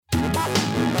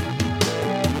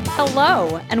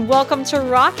Hello, and welcome to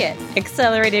Rocket,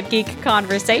 Accelerated Geek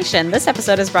Conversation. This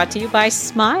episode is brought to you by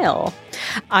Smile.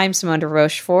 I'm Simone de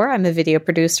Rochefort. I'm a video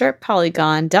producer at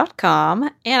Polygon.com,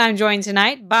 and I'm joined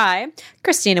tonight by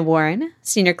Christina Warren,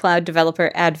 Senior Cloud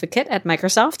Developer Advocate at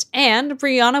Microsoft, and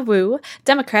Brianna Wu,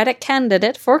 Democratic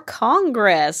candidate for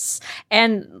Congress,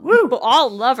 and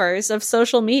all lovers of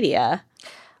social media.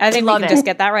 I think we can just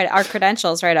get that right. Our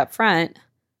credentials right up front.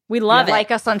 We love it.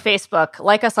 Like us on Facebook.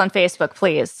 Like us on Facebook,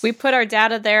 please. We put our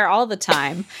data there all the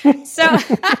time. So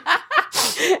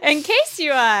in case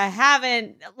you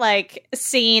haven't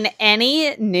seen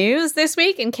any news this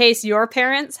week, in case your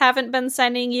parents haven't been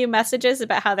sending you messages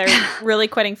about how they're really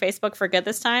quitting Facebook for good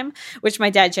this time, which my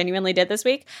dad genuinely did this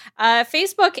week,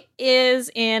 Facebook is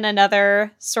in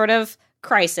another sort of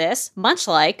crisis, much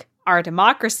like our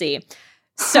democracy.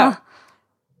 So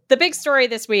the big story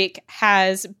this week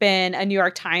has been a New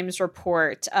York Times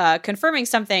report confirming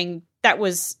something that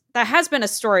has been a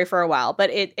story for a while, but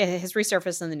it has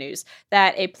resurfaced in the news,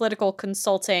 that a political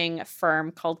consulting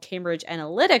firm called Cambridge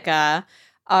Analytica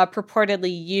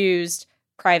purportedly used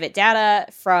private data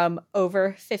from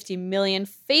over 50 million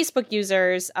Facebook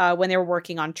users when they were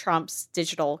working on Trump's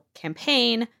digital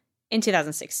campaign in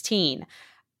 2016.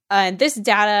 And this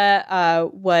data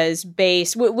was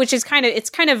based, which is kind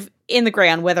of in the gray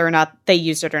on whether or not they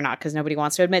used it or not, because nobody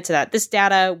wants to admit to that. This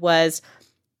data was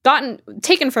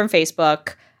taken from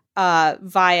Facebook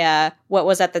via what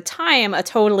was at the time a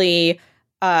totally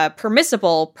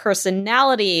permissible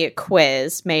personality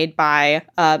quiz made by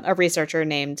a researcher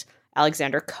named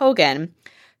Alexander Kogan,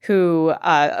 who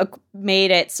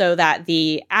made it so that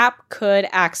the app could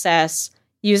access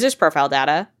users' profile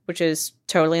data, which is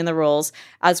totally in the rules,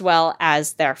 as well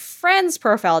as their friends'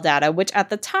 profile data, which at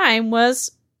the time was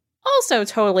also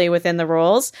totally within the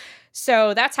rules.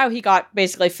 So that's how he got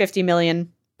basically 50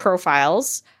 million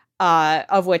profiles,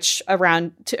 of which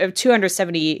around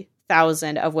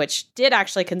 270,000 of which did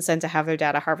actually consent to have their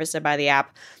data harvested by the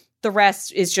app. The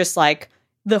rest is just like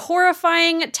the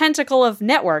horrifying tentacle of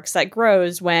networks that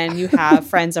grows when you have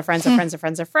friends of friends of friends of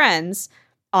friends of friends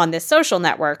on this social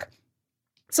network.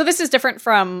 So this is different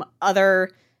from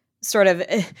other sort of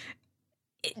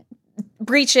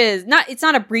breaches. It's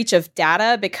not a breach of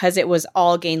data because it was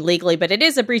all gained legally, but it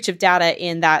is a breach of data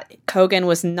in that Kogan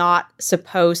was not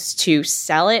supposed to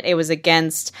sell it. It was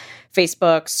against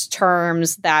Facebook's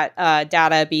terms that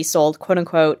data be sold, quote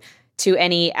unquote, to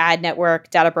any ad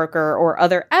network, data broker, or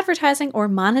other advertising or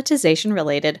monetization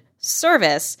related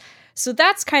service. So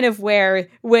that's kind of where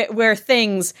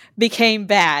things became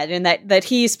bad, and that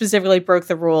he specifically broke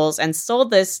the rules and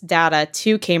sold this data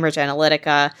to Cambridge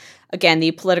Analytica, again,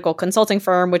 the political consulting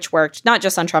firm, which worked not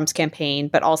just on Trump's campaign,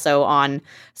 but also on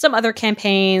some other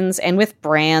campaigns and with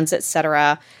brands,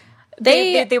 etc.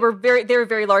 They were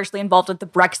very largely involved with the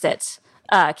Brexit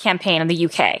campaign in the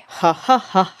UK. Ha ha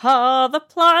ha ha! The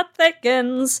plot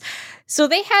thickens. So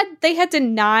they had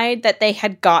denied that they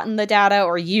had gotten the data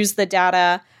or used the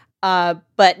data.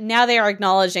 But now they are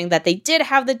acknowledging that they did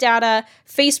have the data.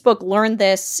 Facebook learned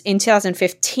this in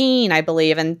 2015, I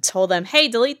believe, and told them, hey,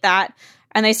 delete that.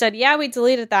 And they said, yeah, we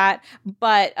deleted that.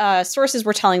 But sources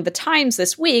were telling the Times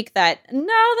this week that,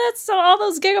 no, that's all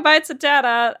those gigabytes of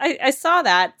data. I saw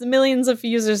that. The millions of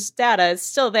users' data is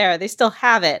still there. They still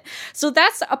have it. So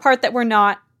that's a part that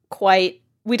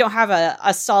we don't have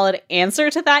a solid answer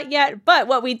to that yet. But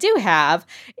what we do have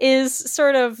is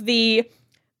sort of the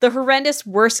horrendous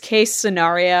worst case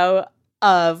scenario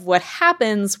of what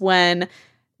happens when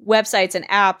websites and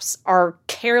apps are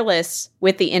careless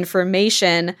with the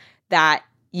information that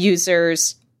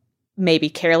users maybe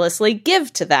carelessly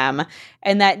give to them,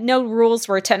 and that no rules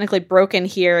were technically broken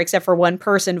here except for one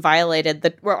person violated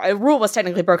a rule was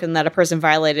technically broken that a person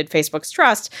violated Facebook's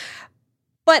trust.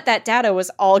 But that data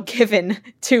was all given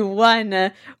to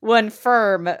one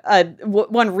firm,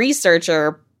 one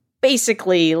researcher,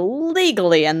 basically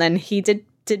legally, and then he did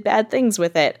bad things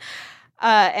with it.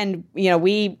 And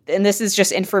this is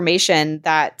just information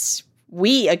that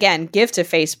we again give to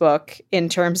Facebook in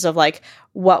terms of like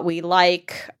what we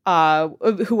like,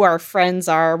 who our friends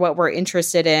are, what we're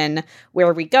interested in,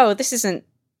 where we go. This isn't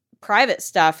private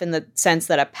stuff in the sense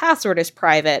that a password is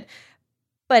private,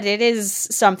 but it is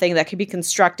something that can be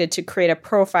constructed to create a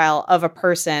profile of a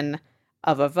person,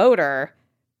 of a voter,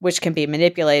 which can be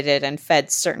manipulated and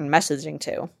fed certain messaging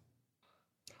to.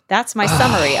 That's my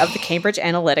summary of the Cambridge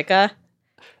Analytica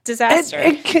disaster.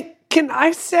 And can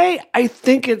I say, I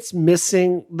think it's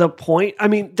missing the point. I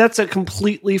mean, that's a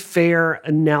completely fair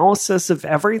analysis of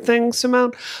everything,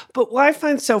 Simone. But what I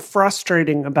find so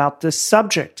frustrating about this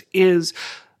subject is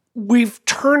we've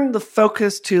turned the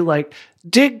focus to like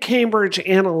did Cambridge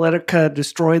Analytica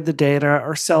destroy the data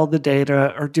or sell the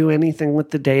data or do anything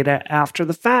with the data after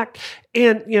the fact?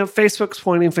 And, Facebook's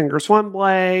pointing fingers one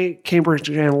way, Cambridge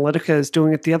Analytica is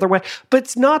doing it the other way. But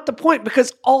it's not the point,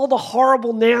 because all the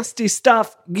horrible, nasty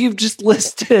stuff you've just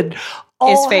listed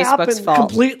all is Facebook's happened fault.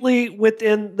 Completely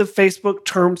within the Facebook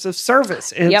terms of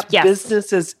service. And it's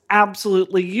business as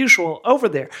absolutely usual over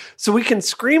there. So we can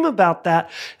scream about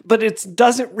that, but it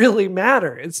doesn't really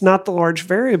matter. It's not the large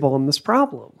variable in this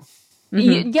problem.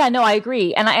 Mm-hmm. Yeah, no, I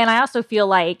agree. And I also feel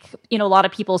like, a lot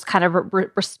of people's kind of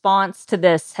response to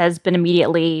this has been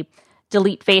immediately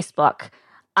delete Facebook.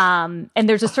 And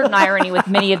there's a certain irony with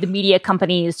many of the media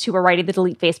companies who are writing the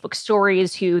delete Facebook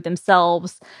stories, who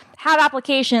themselves have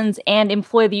applications and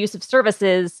employ the use of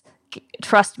services.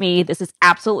 Trust me, this is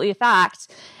absolutely a fact.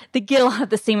 They get a lot of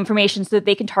the same information so that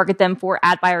they can target them for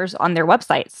ad buyers on their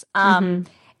websites. And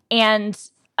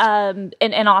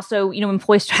also,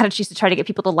 employ strategies to try to get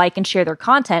people to like and share their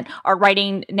content, are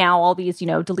writing now all these,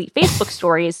 delete Facebook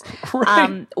stories.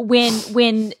 Right.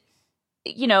 When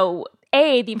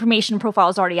the information profile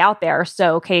is already out there.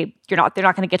 So, okay, they're not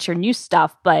going to get your new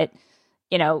stuff, but,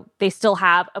 they still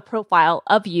have a profile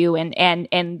of you and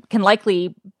can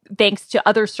likely, thanks to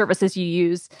other services you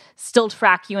use, still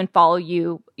track you and follow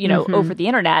you, over the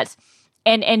internet.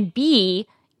 And B,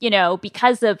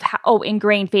 because of how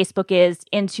ingrained Facebook is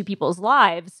into people's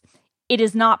lives, it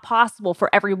is not possible for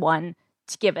everyone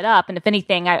to give it up. And if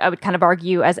anything, I would kind of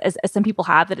argue, as some people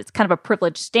have, that it's kind of a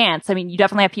privileged stance. I mean, you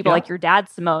definitely have people like your dad,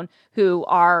 Simone, who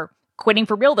are quitting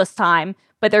for real this time,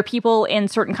 but there are people in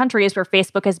certain countries where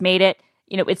Facebook has made it,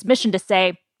 its mission to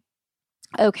say,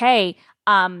 okay,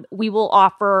 we will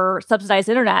offer subsidized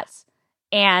internets.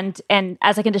 And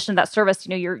as a condition of that service,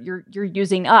 you're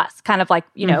using us, kind of like,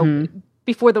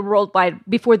 before the World Wide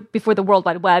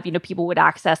Web, people would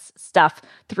access stuff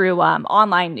through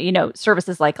online,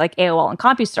 services like AOL and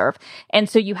CompuServe. And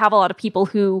so you have a lot of people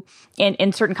who,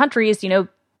 in certain countries,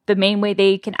 the main way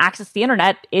they can access the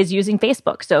internet is using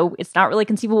Facebook. So it's not really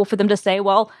conceivable for them to say,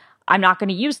 well, I'm not going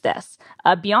to use this.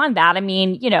 Beyond that, I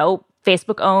mean,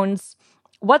 Facebook owns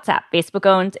WhatsApp, Facebook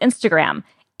owns Instagram,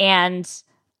 and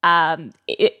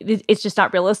it's just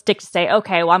not realistic to say,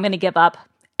 okay, well, I'm going to give up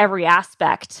every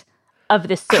aspect of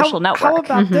this social network. How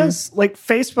about this? Like,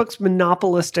 Facebook's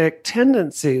monopolistic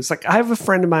tendencies. Like, I have a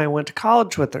friend of mine, I went to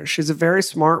college with her. She's a very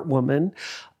smart woman,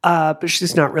 but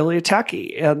she's not really a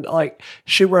techie. And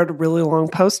she wrote a really long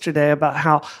post today about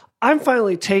how I'm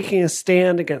finally taking a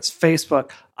stand against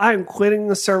Facebook. I'm quitting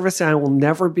the service and I will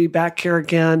never be back here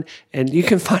again. And you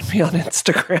can find me on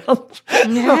Instagram.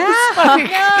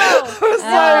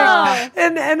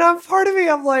 And I'm part of me,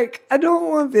 I'm like, I don't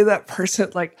want to be that person.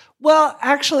 Like, well,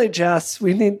 actually, Jess,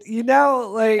 we need,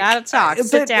 gotta talk.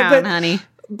 Sit down, honey.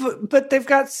 But they've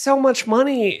got so much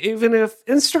money, even if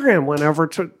Instagram went over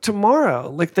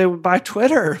tomorrow, they would buy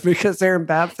Twitter because they're in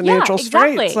bad financial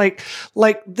straits.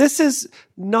 Like this is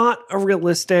not a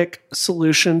realistic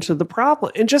solution to the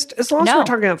problem. And just as long as we're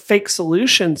talking about fake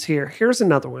solutions here, here's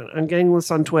another one. I'm getting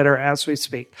this on Twitter as we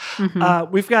speak.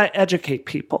 We've got to educate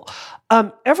people.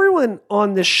 Everyone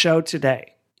on this show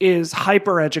today is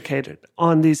hyper-educated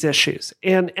on these issues.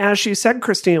 And as you said,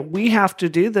 Christine, we have to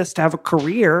do this to have a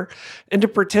career and to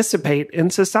participate in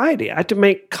society. I have to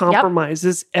make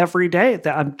compromises every day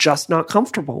that I'm just not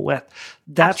comfortable with.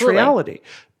 That's reality.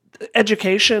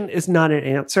 Education is not an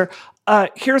answer.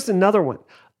 Here's another one.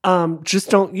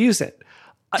 Just don't use it.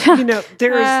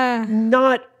 There is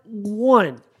not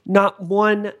one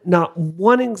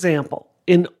example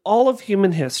in all of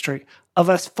human history of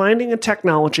us finding a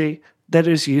technology that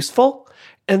is useful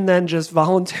and then just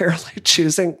voluntarily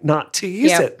choosing not to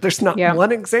use it. There's not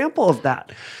one example of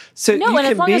that. So no, and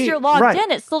as long as you're logged in,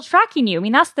 it's still tracking you. I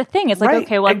mean, that's the thing. It's like,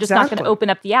 okay, well, I'm just not going to open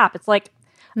up the app. It's like,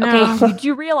 okay, you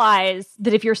do realize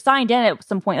that if you're signed in at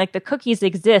some point, the cookies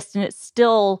exist and it's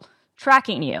still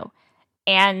tracking you.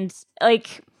 And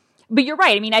but you're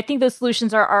right. I mean, I think those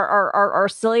solutions are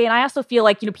silly. And I also feel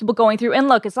like, people going through, and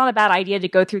look, it's not a bad idea to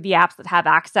go through the apps that have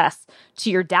access to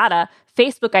your data.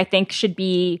 Facebook, I think, should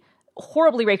be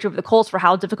horribly raked over the coals for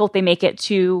how difficult they make it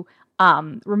to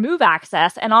remove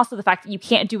access, and also the fact that you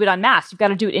can't do it en masse. You've got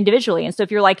to do it individually. And so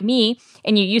if you're like me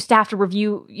and you used to have to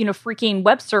review, freaking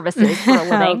web services for a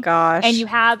living, oh gosh, and you've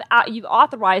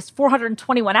authorized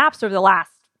 421 apps over the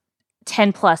last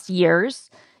 10 plus years,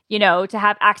 to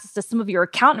have access to some of your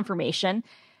account information.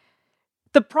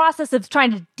 The process of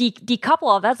trying to decouple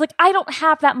all of that, it's like, I don't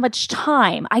have that much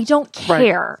time. I don't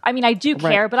care. I mean, I do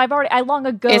care, but I long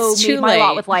ago made my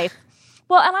lot with life.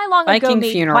 Well, and I long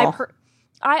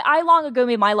ago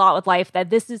made my lot with life that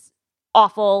this is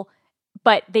awful,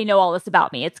 but they know all this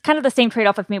about me. It's kind of the same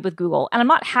trade-off I've made with Google, and I'm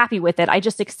not happy with it. I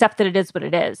just accept that it is what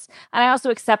it is. And I also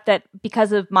accept that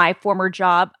because of my former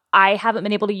job, I haven't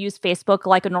been able to use Facebook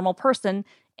like a normal person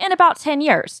in about 10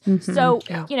 years. Mm-hmm. So,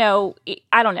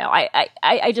 I don't know.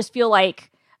 I just feel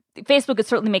like Facebook could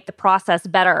certainly make the process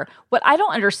better. What I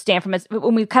don't understand from it,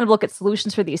 when we kind of look at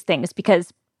solutions for these things,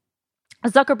 because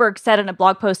Zuckerberg said in a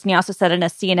blog post, and he also said in a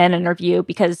CNN interview,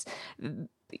 because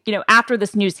after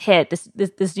this news hit,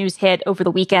 this news hit over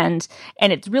the weekend,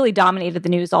 and it's really dominated the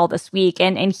news all this week.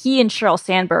 And he and Sheryl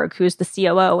Sandberg, who's the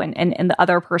COO and the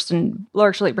other person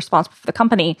largely responsible for the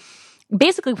company,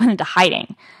 basically went into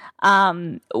hiding,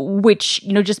 which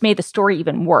just made the story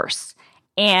even worse.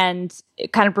 And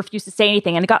it kind of refused to say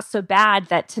anything. And it got so bad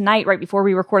that tonight, right before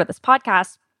we recorded this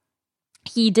podcast,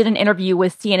 he did an interview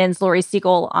with CNN's Laurie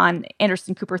Siegel on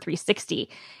Anderson Cooper 360.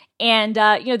 And,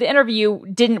 the interview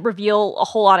didn't reveal a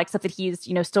whole lot except that he's,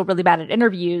 still really bad at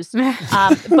interviews.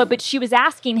 But she was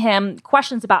asking him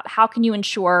questions about how can you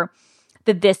ensure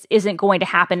that this isn't going to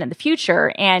happen in the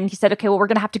future. And he said, okay, well, we're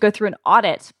going to have to go through an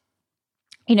audit.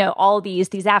 All these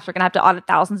apps, we're going to have to audit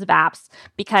thousands of apps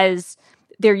because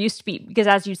there used to be, because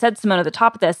as you said, Simone, at the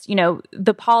top of this,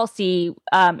 the policy,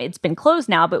 it's been closed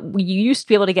now, but you used to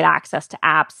be able to get access to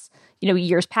apps.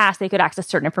 Years past, they could access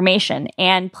certain information.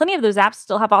 And plenty of those apps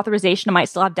still have authorization and might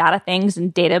still have data things,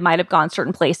 and data might have gone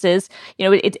certain places.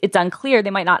 It's unclear.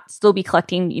 They might not still be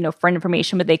collecting, friend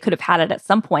information, but they could have had it at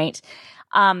some point.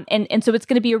 And so it's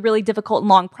going to be a really difficult and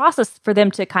long process for them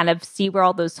to kind of see where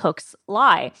all those hooks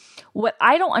lie. What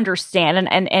I don't understand,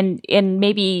 and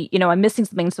maybe, I'm missing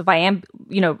something. So if I am,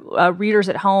 readers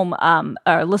at home,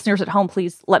 or listeners at home,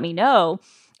 please let me know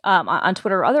on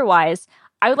Twitter or otherwise.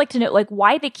 I would like to know,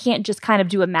 why they can't just kind of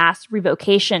do a mass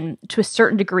revocation to a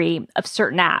certain degree of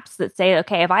certain apps that say,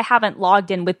 okay, if I haven't logged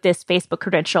in with this Facebook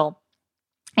credential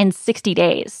in 60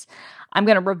 days, I'm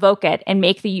going to revoke it and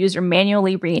make the user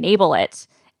manually re-enable it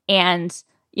and,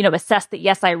 assess that,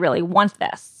 yes, I really want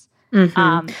this.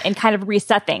 Mm-hmm. And kind of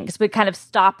reset things, but kind of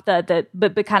stop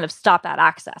but kind of stop that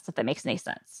access, if that makes any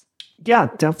sense. Yeah,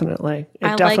 definitely.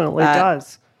 It definitely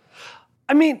does.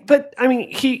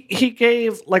 He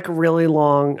gave a really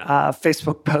long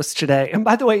Facebook post today. And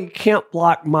by the way, you can't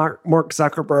block Mark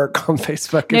Zuckerberg on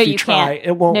Facebook if you try.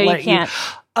 It won't let you.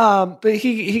 But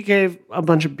he gave a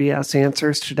bunch of BS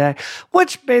answers today,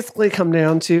 which basically come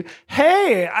down to,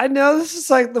 hey, I know this is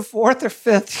the fourth or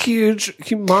fifth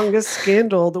humongous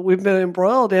scandal that we've been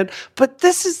embroiled in, but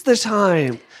this is the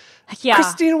time. Yeah,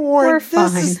 Christina Warren,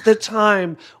 this is the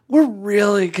time. We're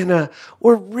really gonna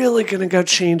go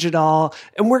change it all,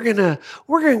 and we're gonna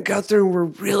go through and we're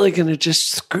really gonna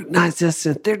just scrutinize this.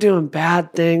 And if they're doing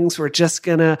bad things, we're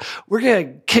gonna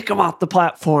kick them off the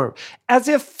platform. As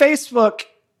if Facebook,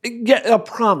 a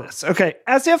promise, okay?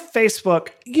 As if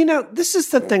Facebook, this is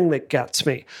the thing that gets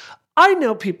me. I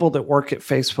know people that work at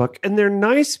Facebook, and they're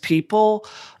nice people.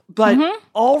 But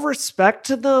all respect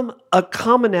to them, a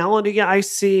commonality I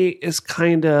see is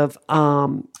kind of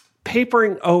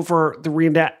papering over the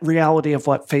reality of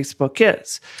what Facebook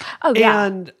is. Oh, yeah.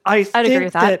 And I think agree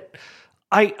with that.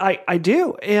 I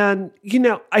do. And,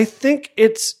 I think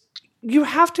you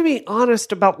have to be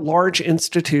honest about large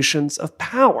institutions of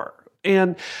power.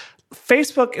 And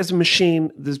Facebook is a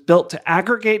machine that's built to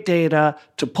aggregate data,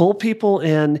 to pull people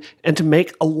in, and to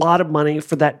make a lot of money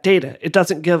for that data. It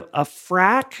doesn't give a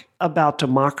frack about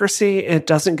democracy. It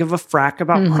doesn't give a frack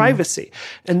about privacy.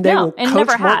 And they will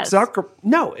coach Mark Zuckerberg.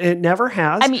 No, it never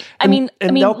has.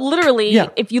 Literally,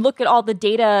 if you look at all the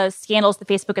data scandals that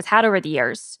Facebook has had over the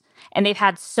years, and they've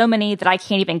had so many that I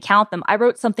can't even count them. I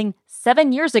wrote something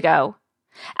 7 years ago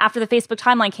after the Facebook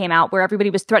timeline came out where everybody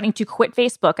was threatening to quit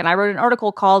Facebook. And I wrote an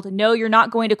article called, "No, You're Not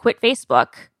Going to Quit Facebook,"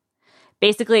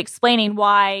 basically explaining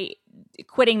why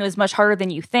quitting was much harder than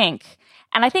you think.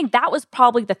 And I think that was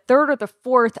probably the third or the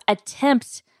fourth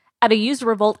attempt at a user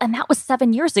revolt, and that was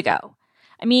 7 years ago.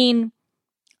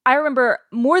 I remember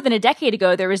more than a decade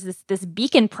ago, there was this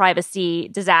Beacon privacy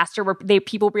disaster where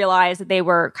people realized that they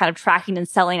were kind of tracking and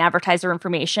selling advertiser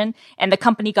information, and the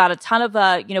company got a ton of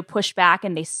pushback,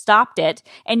 and they stopped it.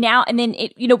 And then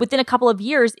within a couple of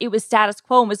years, it was status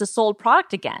quo and was a sold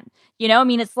product again.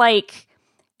 It's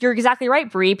you're exactly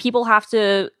right, Brie. People have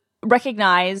to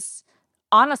recognize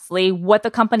honestly what the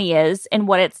company is and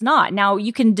what it's not. Now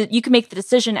you can make the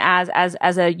decision as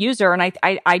a user, and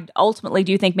I ultimately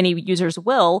do think many users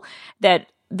will, that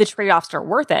the trade-offs are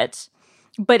worth it.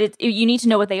 But you need to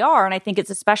know what they are, and I think it's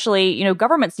especially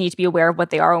governments need to be aware of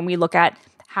what they are when we look at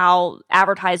how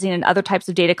advertising and other types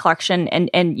of data collection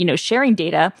and sharing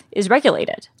data is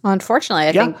regulated. Well,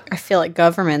 unfortunately, I feel like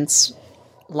governments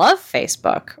love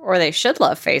Facebook, or they should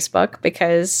love Facebook,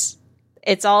 because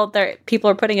it's all there. People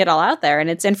are putting it all out there, and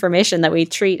it's information that we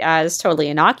treat as totally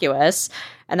innocuous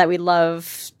and that we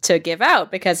love to give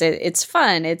out because it's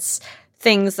fun. It's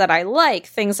things that I like,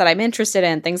 things that I'm interested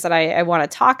in, things that I want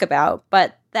to talk about.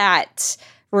 But that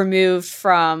removed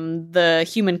from the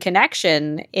human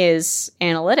connection is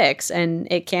analytics, and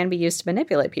it can be used to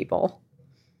manipulate people.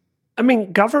 I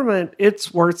mean, government,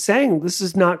 it's worth saying this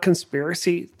is not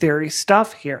conspiracy theory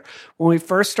stuff here. When we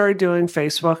first started doing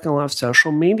Facebook and a lot of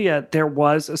social media, there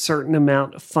was a certain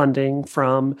amount of funding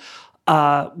from,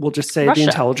 we'll just say, Russia, the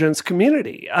intelligence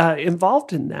community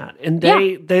involved in that. And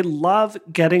they love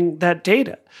getting that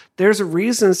data. There's a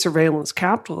reason surveillance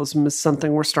capitalism is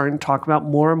something we're starting to talk about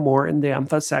more and more in the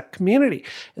InfoSec community.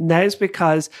 And that is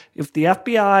because if the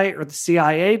FBI or the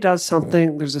CIA does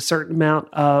something, there's a certain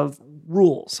amount of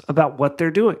rules about what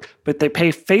they're doing, but they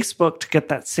pay Facebook to get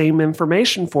that same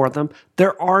information for them.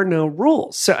 There are no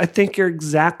rules. So I think you're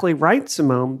exactly right,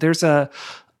 Simone. There's a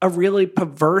really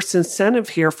perverse incentive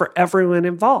here for everyone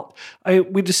involved.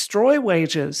 We destroy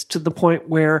wages to the point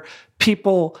where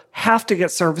people have to get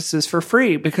services for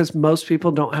free because most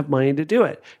people don't have money to do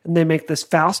it. And they make this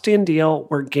Faustian deal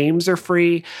where games are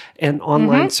free and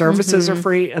online services are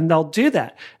free, and they'll do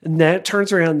that. And then it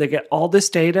turns around, they get all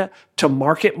this data to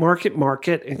market,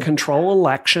 and control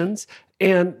elections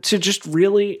and to just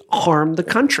really harm the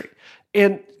country.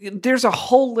 And there's a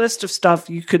whole list of stuff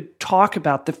you could talk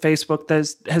about that Facebook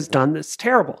has done that's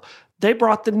terrible. They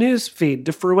brought the news feed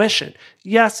to fruition.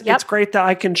 Yes, it's great that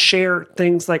I can share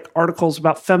things like articles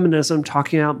about feminism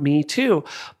talking about Me Too,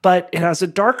 but it has a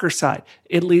darker side.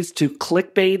 It leads to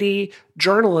clickbaity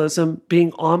journalism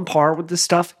being on par with the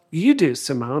stuff you do,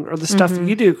 Simone, or the stuff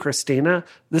you do, Christina,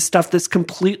 the stuff that's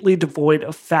completely devoid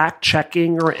of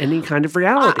fact-checking or any kind of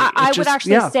reality. I would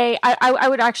actually say, I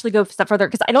would actually go a step further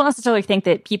because I don't necessarily think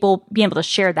that people being able to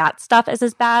share that stuff is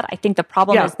as bad. I think the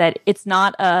problem is that it's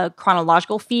not a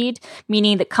chronological feed,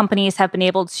 meaning that companies have been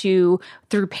able to,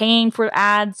 through paying for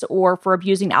ads or for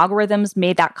abusing algorithms,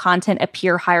 made that content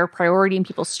appear higher priority in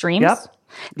people's streams.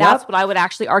 That's what I would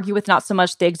actually argue with, not so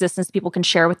much the existence people can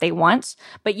share what they want.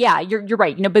 But yeah, you're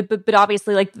right. But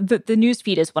obviously, like the news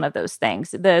feed is one of those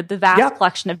things. The vast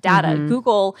collection of data.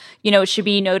 Google, should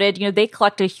be noted, they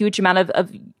collect a huge amount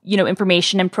of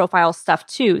information and profile stuff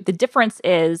too. The difference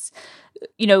is,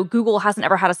 Google hasn't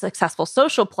ever had a successful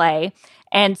social play.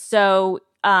 And so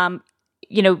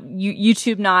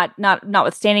YouTube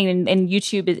notwithstanding, and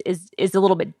YouTube is a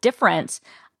little bit different.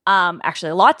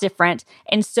 Actually a lot different.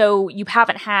 And so you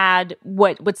haven't had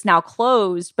what's now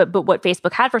closed, but what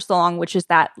Facebook had for so long, which is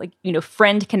that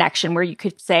friend connection where you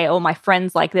could say, oh, my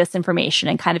friends like this information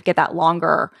and kind of get that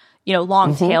longer,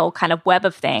 long tail kind of web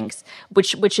of things,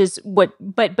 which is what,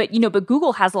 but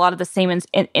Google has a lot of the same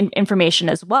information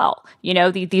as well.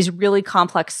 These really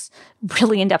complex,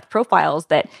 really in-depth profiles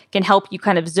that can help you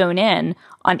kind of zone in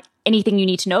on anything you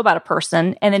need to know about a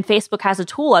person. And then Facebook has a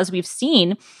tool, as we've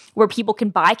seen, where people can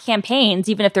buy campaigns,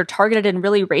 even if they're targeted in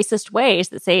really racist ways,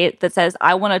 that says,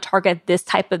 I want to target this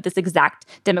exact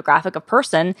demographic of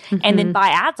person, and then buy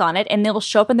ads on it, and they'll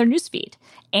show up in their newsfeed.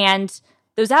 And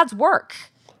those ads work.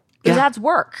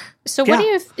 So what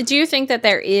do you think that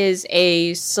there is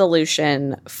a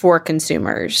solution for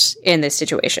consumers in this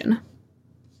situation?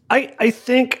 I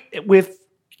think with,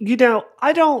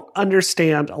 I don't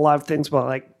understand a lot of things about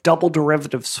like double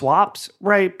derivative swaps,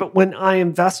 right? But when I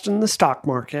invest in the stock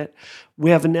market,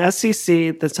 we have an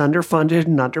SEC that's underfunded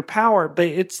and underpowered, but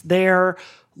it's there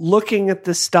looking at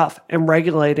this stuff and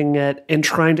regulating it and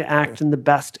trying to act in the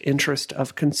best interest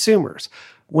of consumers.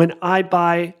 When I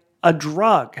buy a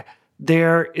drug,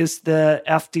 there is the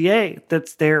FDA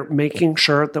that's there making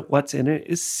sure that what's in it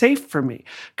is safe for me.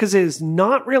 Because it is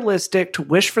not realistic to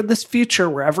wish for this future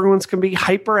where everyone's going to be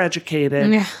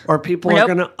hyper-educated or people are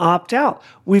going to opt out.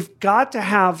 We've got to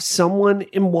have someone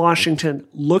in Washington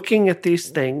looking at these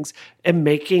things and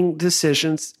making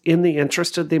decisions in the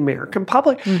interest of the American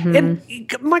public. And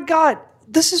my God,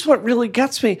 this is what really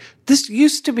gets me. This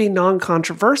used to be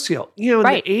non-controversial. In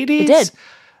the 80s, it did.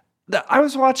 I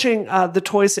was watching The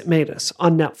Toys That Made Us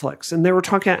on Netflix, and they were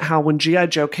talking about how when G.I.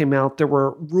 Joe came out, there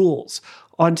were rules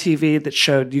on TV that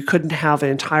showed you couldn't have an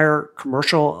entire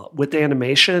commercial with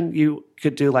animation. You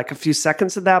could do like a few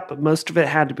seconds of that, but most of it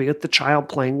had to be with the child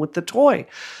playing with the toy.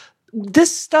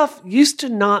 This stuff used to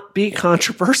not be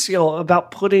controversial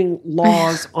about putting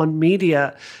laws on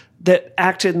media that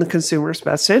acted in the consumer's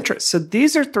best interest. So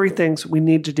these are three things we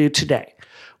need to do today.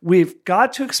 We've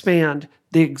got to expand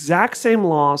the exact same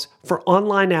laws for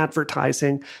online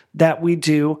advertising that we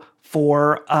do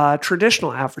for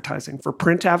traditional advertising, for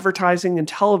print advertising and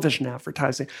television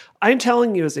advertising. I'm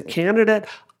telling you, as a candidate,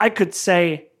 I could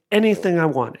say anything I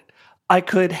wanted. I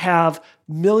could have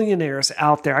millionaires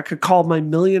out there. I could call my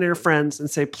millionaire friends and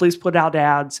say, please put out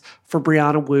ads for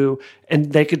Brianna Wu,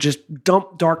 and they could just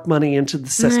dump dark money into the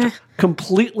system,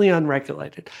 completely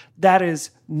unregulated. That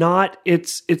is not,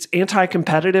 it's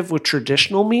anti-competitive with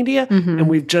traditional media, and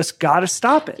we've just got to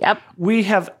stop it. Yep. We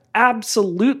have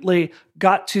absolutely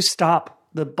got to stop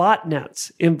the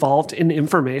botnets involved in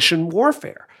information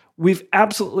warfare. We've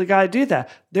absolutely got to do that.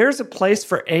 There's a place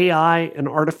for AI and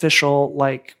artificial,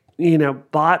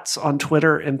 bots on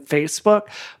Twitter and Facebook,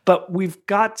 but we've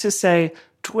got to say,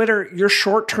 Twitter, your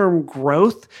short-term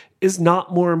growth is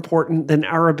not more important than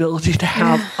our ability to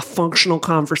have a functional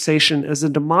conversation as a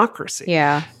democracy.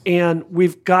 Yeah. And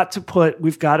we've got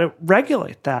to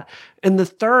regulate that. And the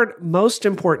third most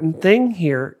important thing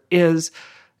here is,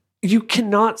 you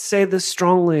cannot say this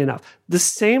strongly enough. The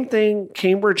same thing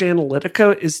Cambridge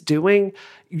Analytica is doing,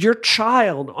 your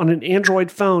child on an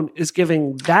Android phone is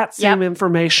giving that same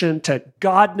information to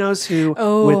God knows who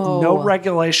with no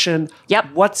regulation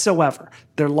whatsoever.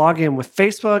 They're logging in with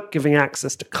Facebook, giving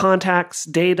access to contacts,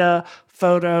 data,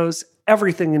 photos,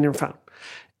 everything in your phone.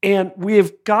 And we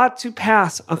have got to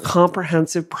pass a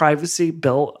comprehensive privacy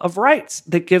bill of rights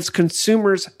that gives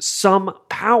consumers some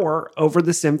power over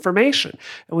this information.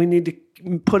 And we need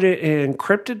to put it in an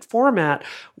encrypted format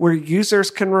where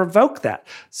users can revoke that.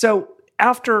 So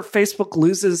after Facebook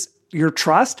loses your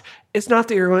trust, it's not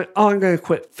that you're going, I'm going to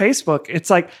quit Facebook. It's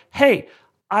like, hey,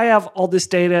 I have all this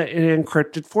data in an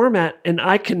encrypted format, and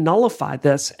I can nullify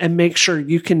this and make sure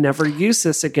you can never use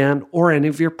this again, or any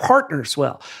of your partners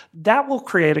will. That will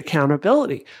create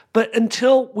accountability. But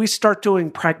until we start doing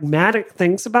pragmatic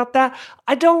things about that,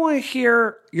 I don't want to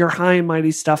hear your high and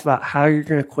mighty stuff about how you're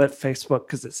going to quit Facebook,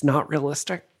 because it's not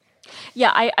realistic.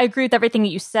 Yeah, I agree with everything that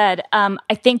you said.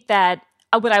 I think that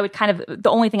what I would the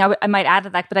only thing I might add to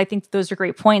that, but I think those are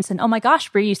great points. And oh my gosh,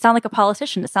 Brie, you sound like a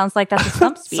politician. It sounds like that's a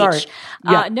stump speech. Sorry.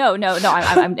 Yeah. No,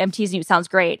 I'm teasing you. It sounds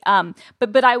great.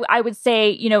 But I would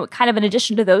say, kind of in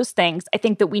addition to those things, I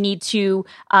think that we need to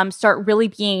start really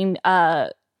being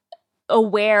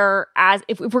aware, as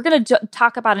if we're going to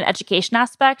talk about an education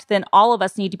aspect, then all of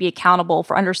us need to be accountable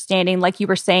for understanding, like you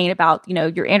were saying about,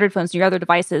 your Android phones and your other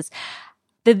devices,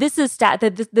 that this is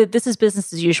this is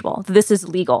business as usual, that this is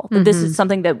legal, that this is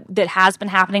something that has been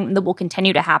happening and that will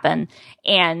continue to happen.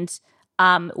 And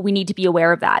we need to be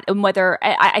aware of that. And whether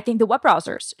I think the web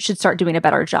browsers should start doing a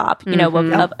better job,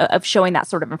 of showing that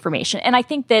sort of information. And I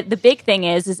think that the big thing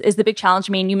is the big challenge.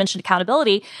 I mean, you mentioned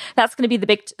accountability. That's going to be the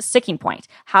big sticking point.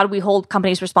 How do we hold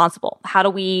companies responsible? How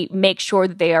do we make sure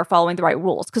that they are following the right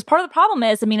rules? Because part of the problem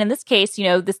is, I mean, in this case,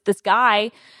 this guy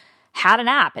had an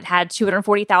app. It had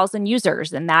 240,000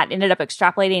 users, and that ended up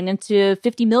extrapolating into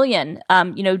 50 million,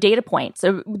 data points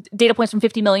from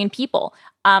 50 million people.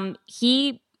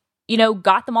 He,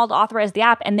 got them all to authorize the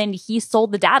app, and then he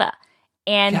sold the data.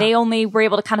 And they only were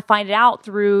able to kind of find it out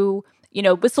through,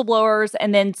 whistleblowers,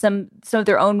 and then some of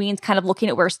their own means, kind of looking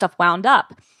at where stuff wound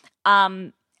up.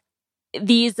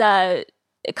 These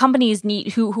companies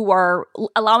who are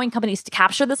allowing companies to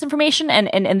capture this information,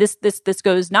 and this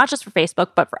goes not just for Facebook,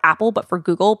 but for Apple, but for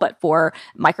Google, but for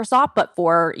Microsoft, but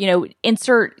for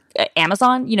insert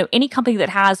Amazon, any company that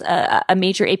has a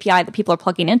major API that people are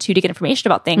plugging into to get information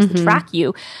about things to track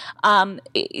you.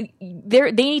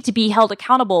 They need to be held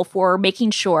accountable for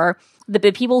making sure that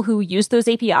the people who use those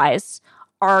APIs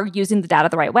are using the data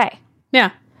the right way. Yeah.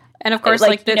 And of course,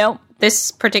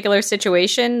 this particular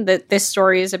situation, that this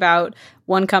story is about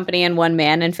one company and one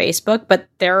man in Facebook, but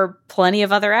there are plenty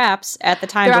of other apps at the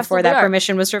time before that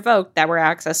permission was revoked that were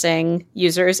accessing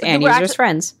users and users'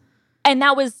 friends. And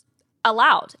that was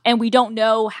allowed. And we don't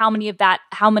know how many of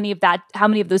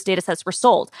those data sets were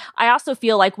sold. I also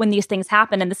feel like when these things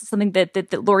happen, and this is something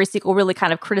that Laurie Siegel really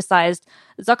kind of criticized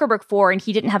Zuckerberg for, and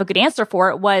he didn't have a good answer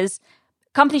for it, was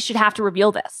companies should have to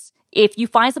reveal this. If you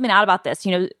find something out about this,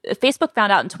 Facebook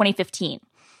found out in 2015.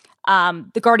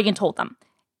 The Guardian told them.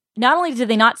 Not only did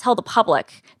they not tell the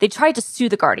public, they tried to sue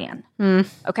the Guardian.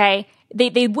 Okay?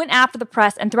 They went after the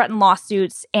press and threatened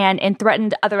lawsuits and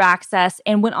threatened other access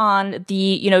and went on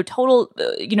the, total,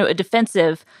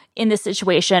 defensive in this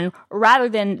situation rather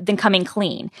than coming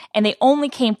clean. And they only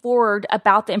came forward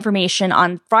about the information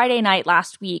on Friday night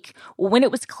last week when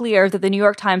it was clear that the New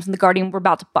York Times and the Guardian were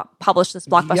about to publish this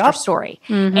blockbuster story.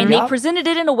 And they presented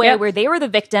it in a way where they were the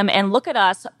victim, and look at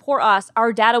us, poor us,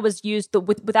 our data was used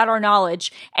without our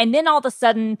knowledge. And then all of a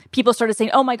sudden people started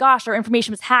saying, oh my gosh, our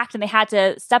information was hacked, and they had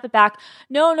to step it back.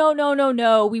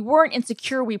 No. We weren't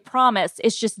insecure, we promise.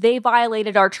 It's just they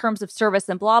violated our terms of service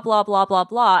and blah, blah, blah, blah,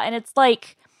 blah. And it's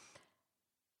like,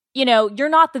 you're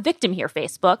not the victim here,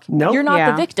 Facebook. Nope. You're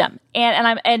not the victim.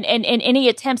 And any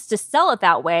attempts to sell it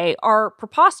that way are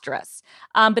preposterous.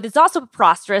 But it's also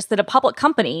preposterous that a public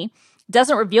company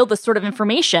doesn't reveal this sort of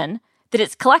information that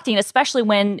it's collecting, especially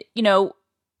when,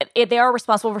 they are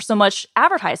responsible for so much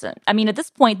advertising. I mean, at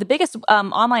this point, the biggest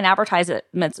online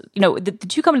advertisements, the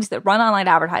two companies that run online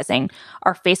advertising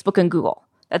are Facebook and Google.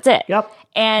 That's it. Yep.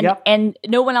 And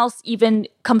no one else even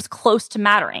comes close to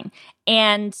mattering.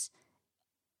 And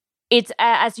it's,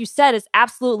 as you said, it's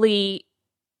absolutely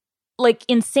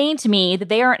insane to me that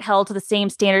they aren't held to the same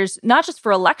standards, not just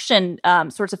for election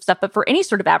sorts of stuff, but for any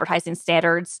sort of advertising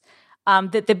standards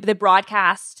that the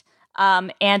broadcast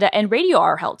and radio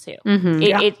are held to.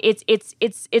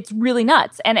 It's really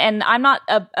nuts. And I'm not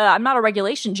a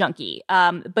regulation junkie,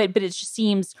 but it just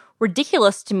seems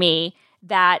ridiculous to me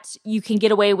that you can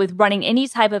get away with running any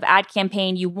type of ad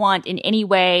campaign you want in any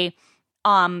way,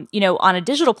 on a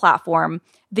digital platform,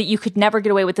 that you could never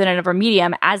get away with in another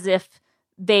medium, as if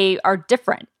they are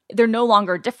different. They're no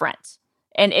longer different.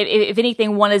 And if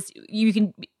anything, you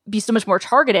can be so much more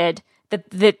targeted that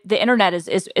the internet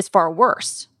is far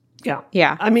worse. Yeah.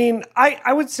 Yeah. I mean,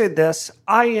 I would say this.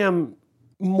 I am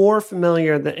more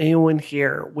familiar than anyone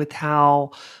here with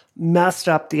how messed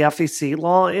up the FEC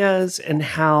law is and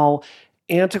how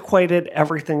antiquated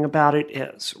everything about it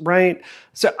is, right?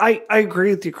 So I agree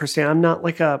with you, Christine. I'm not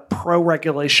like a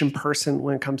pro-regulation person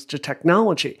when it comes to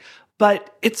technology,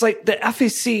 but it's like the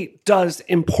FEC does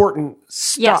important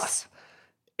stuff. Yes.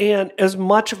 And as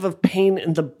much of a pain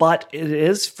in the butt it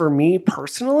is for me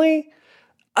personally,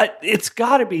 it's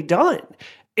got to be done.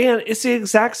 And it's the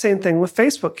exact same thing with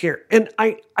Facebook here. And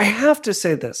I have to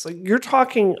say this, you're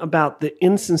talking about the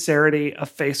insincerity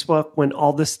of Facebook when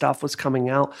all this stuff was coming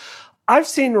out. I've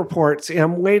seen reports, and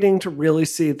I'm waiting to really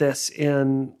see this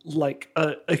in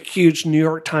a huge New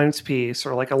York Times piece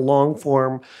or a long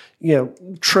form,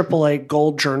 AAA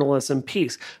gold journalism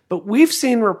piece. But we've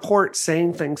seen reports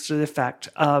saying things to the effect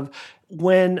of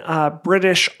when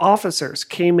British officers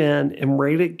came in and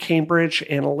raided Cambridge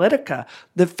Analytica,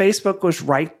 that Facebook was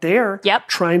right there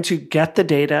trying to get the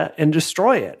data and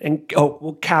destroy it and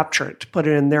we'll capture it, to put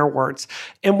it in their words.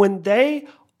 And when they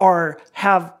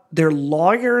have their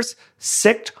lawyers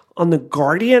sicked on The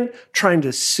Guardian trying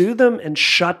to sue them and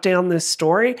shut down this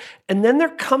story, and then they're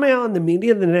coming out in the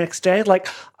media the next day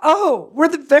oh, we're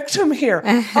the victim here.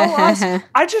 Oh, us.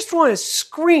 I just want to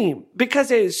scream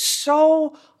because it is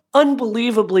so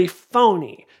unbelievably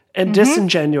phony and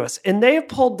disingenuous. And they have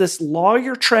pulled this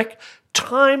lawyer trick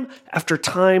time after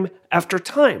time after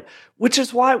time, which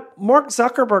is why Mark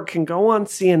Zuckerberg can go on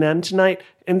CNN tonight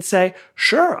and say,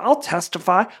 sure, I'll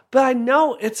testify, but I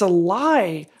know it's a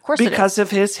lie because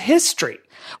of his history.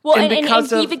 Well, and even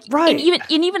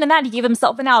in that, he gave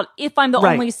himself an out. If I'm the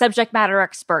only subject matter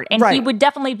expert, and he would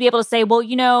definitely be able to say, well,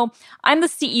 I'm the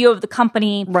CEO of the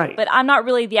company, but I'm not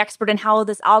really the expert in how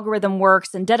this algorithm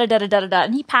works, and da da da da da da.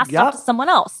 And he passed it off to someone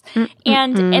else.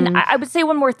 And I would say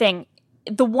one more thing.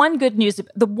 The one good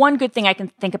thing I can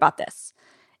think about this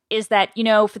is that,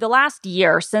 for the last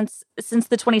year, since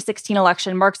the 2016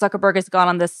 election, Mark Zuckerberg has gone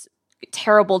on this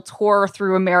terrible tour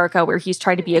through America where he's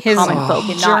tried to be a common folk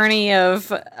and journey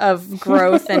of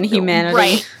growth and humanity.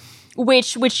 Right.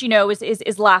 Which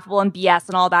is laughable and BS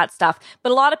and all that stuff.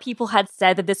 But a lot of people had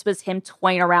said that this was him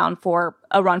toying around for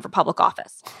a run for public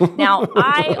office. Now,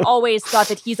 I always thought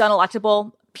that he's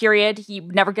unelectable. Period. He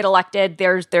would never get elected.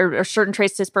 There are certain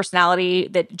traits to his personality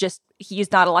that just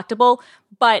he's not electable.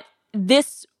 But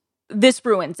this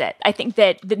ruins it. I think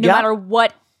that no matter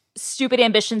what stupid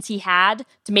ambitions he had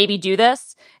to maybe do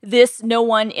this, no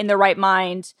one in their right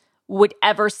mind would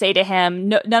ever say to him.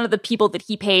 None of the people that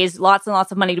he pays lots and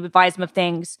lots of money to advise him of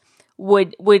things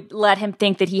would let him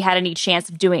think that he had any chance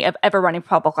of ever running for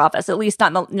public office. At least not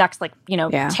in the next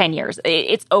 10 years.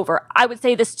 It's over. I would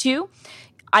say this too.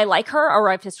 I like her, or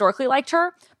I've historically liked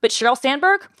her, but Sheryl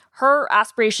Sandberg, her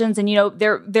aspirations, and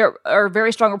there are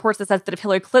very strong reports that says that if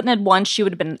Hillary Clinton had won, she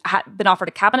would have been offered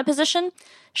a cabinet position.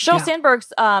 Sheryl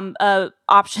Sandberg's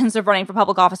options of running for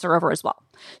public office are over as well.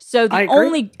 So the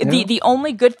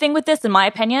only good thing with this, in my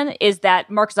opinion, is that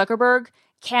Mark Zuckerberg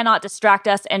cannot distract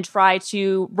us and try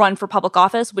to run for public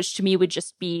office, which to me would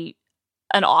just be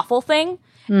an awful thing,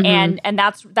 and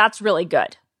that's really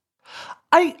good.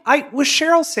 I with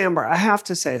Sheryl Sandberg, I have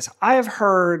to say this. I have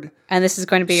heard, and this is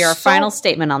going to be your final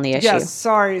statement on the issue. Yes,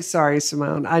 sorry,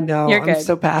 Simone. I know You're good. I'm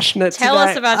so passionate. Tell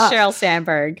us about Sheryl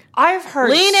Sandberg. I've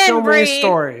heard many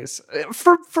stories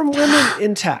from women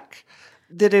in tech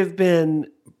that have been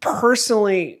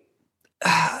personally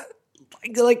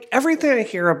like everything I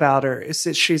hear about her is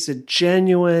that she's a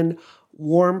genuine,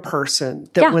 warm person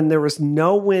that when there was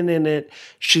no win in it,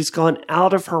 she's gone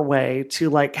out of her way to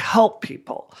like help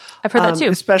people. I've heard that too.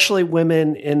 Especially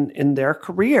women in their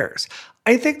careers.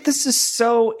 I think this is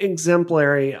so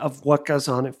exemplary of what goes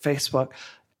on at Facebook.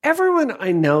 Everyone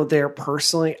I know there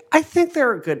personally, I think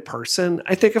they're a good person.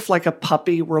 I think if like a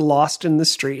puppy were lost in the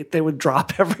street, they would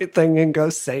drop everything and go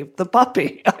save the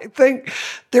puppy. I think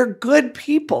they're good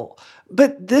people.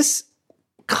 But this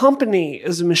company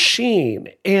is a machine.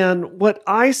 And what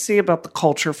I see about the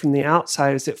culture from the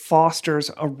outside is it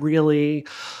fosters a really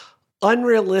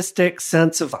unrealistic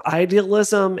sense of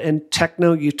idealism and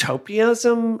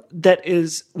techno-utopianism that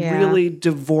is really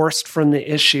divorced from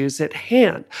the issues at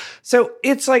hand. So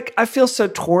it's like, I feel so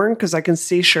torn because I can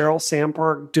see Sheryl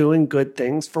Sandberg doing good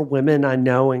things for women I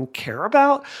know and care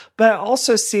about, but I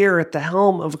also see her at the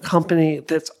helm of a company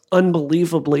that's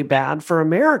unbelievably bad for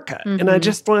America. Mm-hmm. And I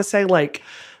just want to say, like,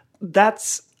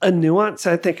 that's a nuance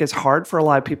I think is hard for a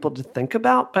lot of people to think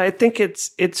about, but I think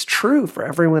it's true for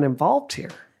everyone involved here.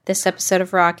 This episode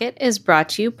of Rocket is brought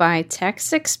to you by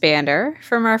Text Expander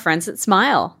from our friends at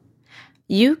Smile.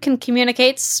 You can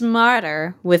communicate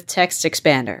smarter with Text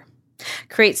Expander.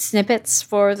 Create snippets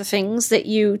for the things that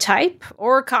you type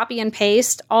or copy and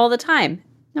paste all the time.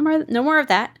 No more of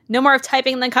that. No more of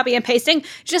typing and then copy and pasting.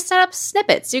 Just set up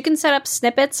snippets. You can set up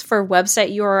snippets for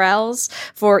website URLs,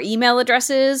 for email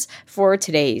addresses, for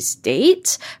today's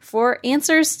date, for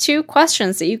answers to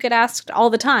questions that you get asked all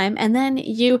the time. And then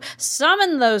you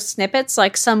summon those snippets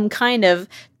like some kind of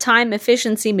time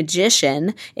efficiency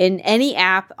magician in any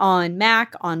app on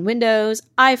Mac, on Windows,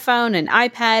 iPhone, and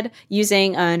iPad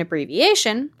using an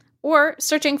abbreviation or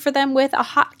searching for them with a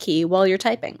hotkey while you're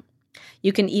typing.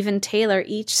 You can even tailor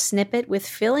each snippet with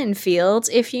fill-in fields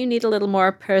if you need a little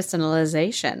more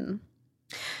personalization.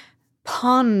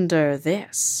 Ponder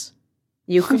this.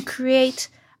 You can create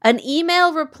an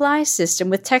email reply system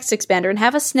with Text Expander and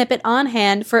have a snippet on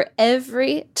hand for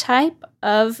every type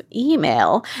of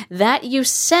email that you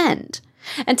send.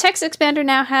 And Text Expander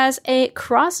now has a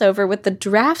crossover with the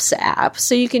Drafts app,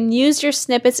 so you can use your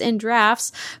snippets in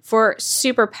Drafts for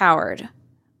superpowered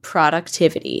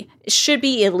productivity. It should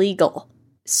be illegal.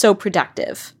 So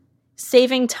productive.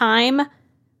 Saving time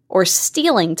or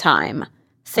stealing time.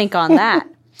 Think on that.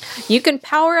 You can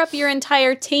power up your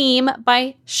entire team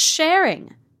by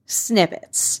sharing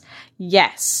snippets.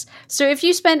 Yes. So if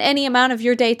you spend any amount of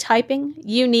your day typing,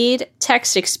 you need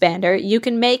Text Expander. You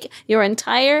can make your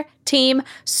entire team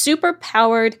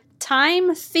super-powered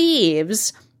time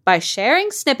thieves by sharing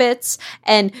snippets,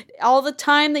 and all the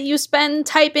time that you spend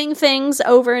typing things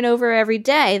over and over every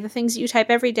day, the things you type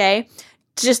every day,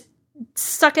 just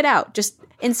suck it out. Just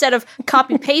instead of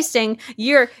copy pasting,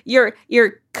 you're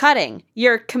cutting,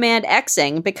 you're command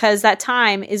Xing, because that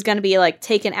time is going to be like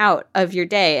taken out of your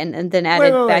day and then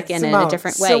added back in a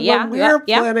different way. So when we're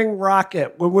planning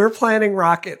Rocket,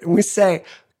 and we say,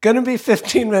 going to be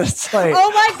 15 minutes late.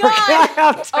 Oh my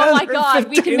god!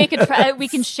 We can make it. We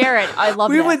can share it. I love.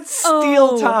 We would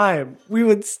steal time. We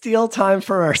would steal time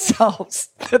for ourselves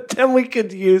that then we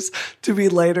could use to be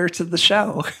later to the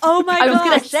show. Oh my god! I was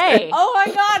going to say. Oh my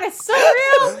god! It's so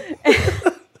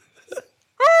real.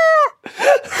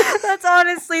 That's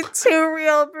honestly too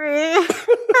real, Brie.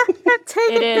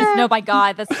 It is. No, my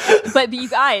god. But you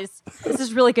guys, this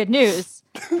is really good news.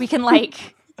 We can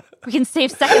save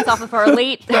seconds off of our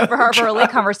late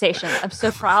conversation. I'm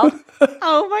so proud.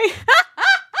 Oh my!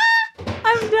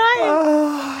 I'm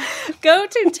dying. Go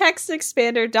to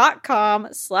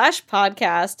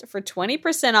textexpander.com/podcast for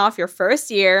 20% off your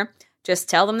first year. Just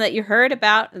tell them that you heard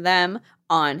about them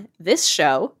on this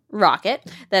show, Rocket.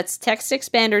 That's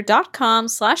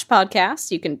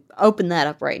textexpander.com/podcast. You can open that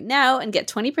up right now and get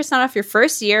 20% off your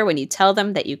first year when you tell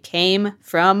them that you came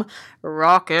from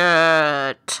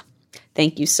Rocket.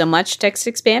 Thank you so much, Text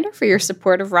Expander, for your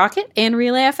support of Rocket and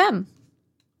Relay FM.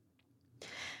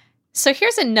 So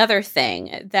here's another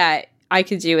thing that I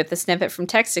could do with the snippet from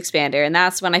Text Expander, and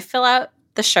that's when I fill out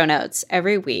the show notes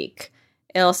every week.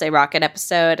 It'll say Rocket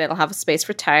episode, it'll have a space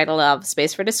for title, it'll have a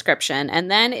space for description,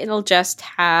 and then it'll just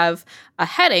have a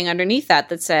heading underneath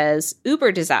that says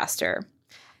Uber disaster.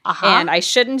 Uh-huh. And I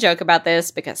shouldn't joke about this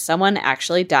because someone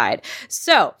actually died.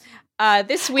 So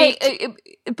this week... Hey,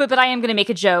 but I am going to make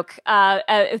a joke that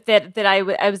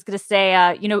I was going to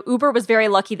say, Uber was very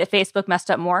lucky that Facebook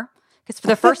messed up more. Because for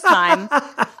the first time,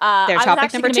 I was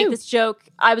actually going to make this joke.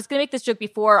 I was going to make this joke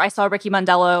before I saw Ricky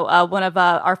Mondello, one of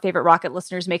our favorite Rocket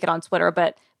listeners, make it on Twitter.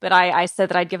 But I said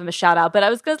that I'd give him a shout out. But I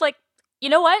was like, you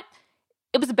know what?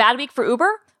 It was a bad week for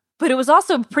Uber, but it was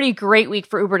also a pretty great week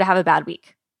for Uber to have a bad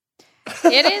week.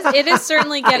 It is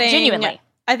certainly getting genuinely.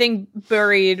 I think,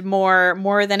 buried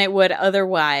more than it would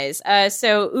otherwise.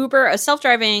 So Uber, a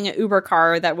self-driving Uber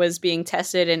car that was being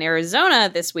tested in Arizona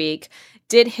this week,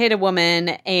 did hit a woman,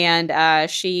 and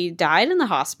she died in the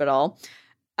hospital.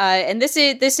 And this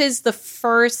is the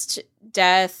first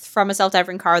death from a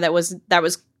self-driving car that was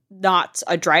not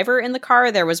a driver in the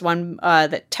car. There was one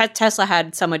that Tesla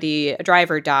had a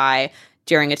driver die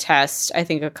during a test, I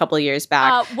think a couple of years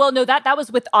back. Well, no, that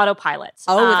was with autopilot.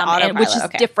 Oh, with autopilot, which is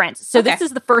different. So this is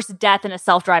the first death in a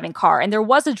self-driving car. And there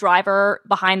was a driver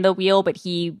behind the wheel, but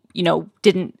he,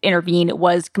 didn't intervene. It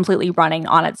was completely running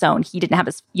on its own. He didn't have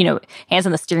his, hands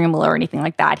on the steering wheel or anything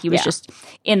like that. He was just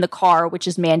in the car, which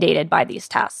is mandated by these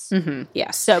tests. Mm-hmm.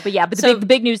 Yes. So, the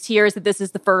big news here is that this is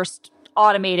the first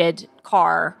automated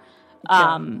car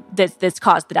that's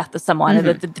caused the death of someone.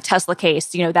 Mm-hmm. The Tesla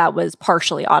case, that was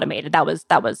partially automated. That was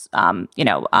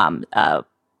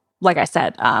like I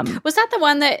said, was that the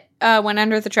one that went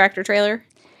under the tractor trailer?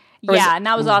 Yeah, and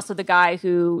that was also the guy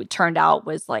who turned out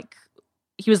was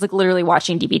he was literally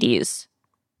watching DVDs.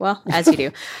 Well, as you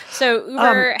do. So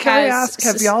Uber can I ask,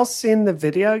 have y'all seen the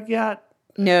video yet?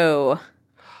 No.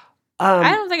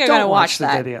 I don't think I'm going to watch the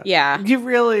that. video. Yeah. You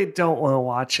really don't want to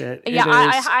watch it. Yeah,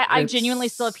 I genuinely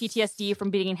still have PTSD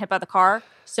from being hit by the car.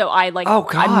 So I'm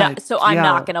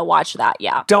not going to watch that.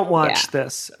 Yeah. Don't watch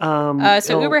this.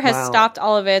 So Uber has stopped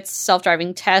all of its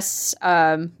self-driving tests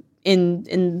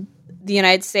in the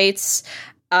United States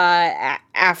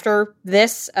after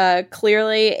this,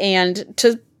 clearly, and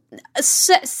to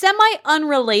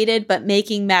semi-unrelated but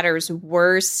making matters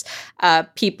worse,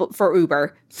 people for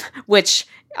Uber, which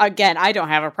again I don't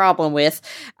have a problem with.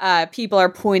 People are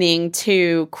pointing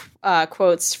to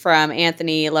quotes from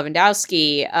Anthony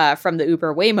Lewandowski from the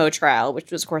Uber Waymo trial,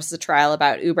 which was of course the trial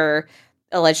about Uber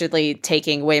allegedly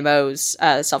taking Waymo's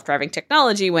self-driving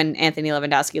technology when Anthony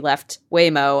Lewandowski left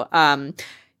Waymo.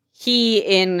 He,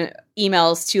 in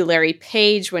emails to Larry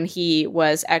Page when he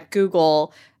was at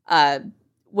Google,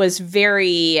 was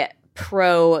very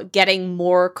pro getting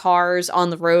more cars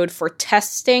on the road for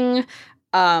testing,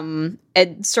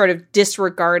 and sort of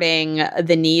disregarding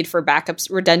the need for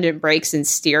backups, redundant brakes, and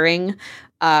steering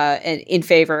in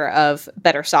favor of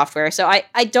better software. So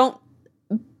I don't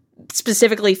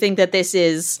specifically think that this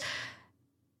is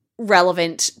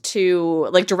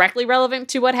directly relevant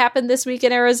to what happened this week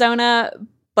in Arizona,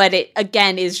 but it,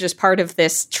 again, is just part of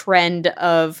this trend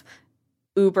of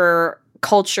Uber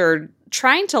culture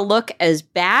trying to look as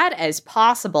bad as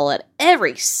possible at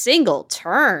every single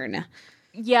turn.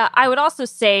 Yeah, I would also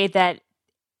say that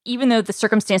even though the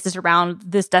circumstances around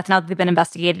this death, now that they've been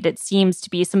investigated, it seems to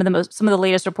be some of the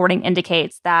latest reporting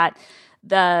indicates that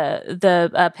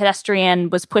the pedestrian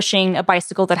was pushing a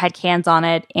bicycle that had cans on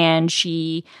it, and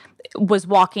she was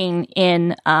walking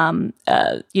in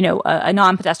a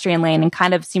non-pedestrian lane and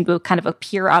kind of seemed to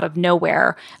appear out of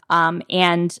nowhere,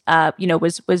 and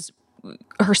was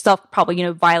herself probably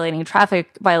violating a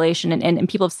traffic violation, and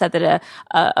people have said that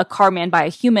a car manned by a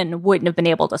human wouldn't have been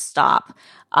able to stop.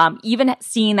 Even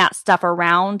seeing that stuff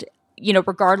around,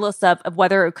 regardless of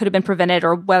whether it could have been prevented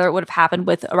or whether it would have happened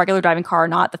with a regular driving car or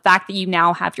not, the fact that you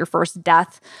now have your first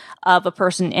death of a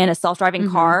person in a self-driving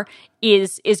car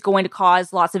is going to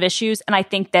cause lots of issues. And I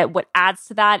think that what adds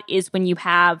to that is when you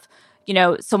have,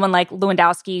 someone like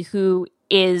Lewandowski, who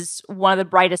is one of the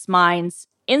brightest minds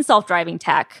in self-driving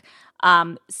tech,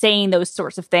 saying those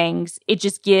sorts of things. It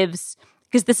just gives,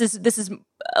 because this is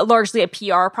largely a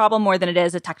PR problem more than it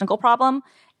is a technical problem.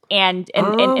 And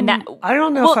that, I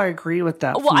don't know if I agree with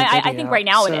that. Well, I think right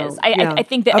now it is. I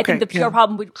think that the PR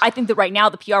problem. I think that right now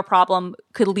the PR problem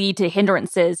could lead to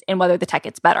hindrances in whether the tech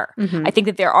gets better. Mm-hmm. I think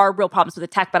that there are real problems with the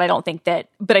tech, but I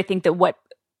think that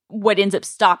what ends up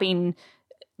stopping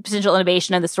potential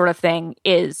innovation and this sort of thing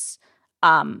is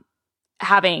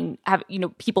having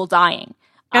people dying.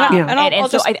 I'll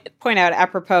just point out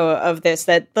apropos of this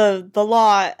that the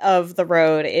law of the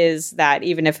road is that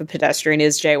even if a pedestrian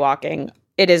is jaywalking,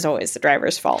 it is always the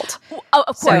driver's fault.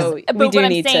 Of course, so but we do what I'm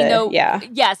need saying, to, though, yeah.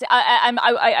 Yes,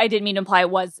 I didn't mean to imply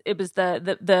it was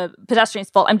the pedestrian's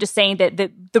fault. I'm just saying that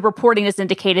the reporting has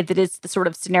indicated that it's the sort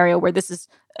of scenario where this is,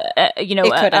 it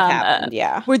could have happened,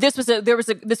 yeah. Where this was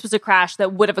a crash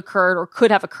that would have occurred or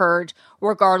could have occurred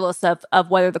regardless of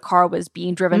whether the car was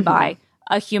being driven by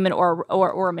a human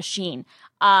or a machine.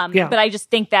 But I just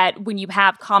think that when you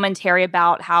have commentary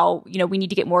about how, we need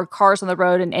to get more cars on the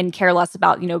road and care less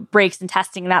about, brakes and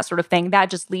testing and that sort of thing, that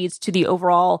just leads to the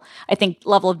overall, I think,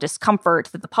 level of discomfort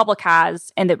that the public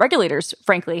has and that regulators,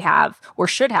 frankly, have or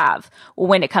should have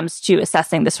when it comes to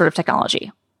assessing this sort of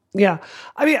technology. Yeah.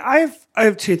 I mean, I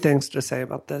have two things to say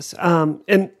about this.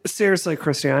 And seriously,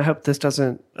 Christine, I hope this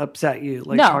doesn't upset you,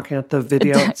 like talking at the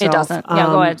video itself. It doesn't. Yeah,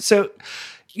 go ahead. So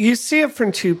you see it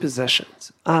from two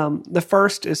positions. The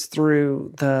first is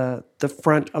through the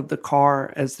front of the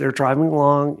car as they're driving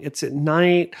along. It's at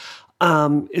night.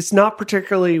 It's not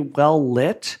particularly well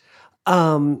lit.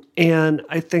 And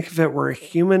I think if it were a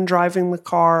human driving the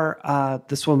car,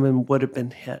 this woman would have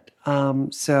been hit.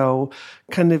 So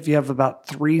kind of you have about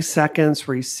 3 seconds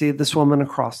where you see this woman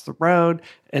across the road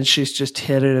and she's just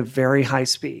hit at a very high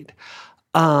speed.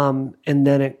 And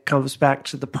then it comes back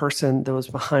to the person that was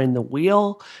behind the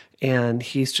wheel and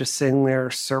he's just sitting there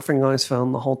surfing on his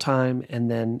phone the whole time and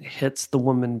then hits the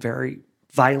woman very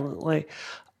violently.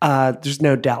 There's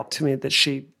no doubt to me that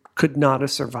she could not have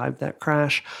survived that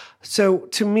crash. So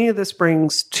to me, this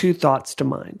brings two thoughts to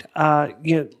mind.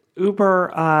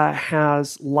 Uber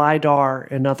has LiDAR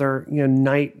and other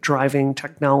night driving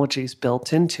technologies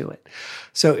built into it.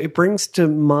 So it brings to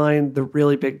mind the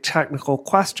really big technical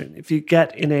question. If you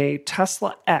get in a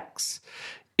Tesla X,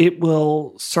 it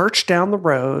will search down the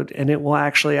road and it will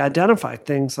actually identify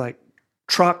things like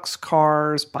trucks,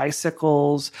 cars,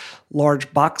 bicycles,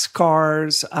 large box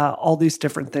cars, all these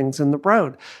different things in the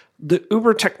road. The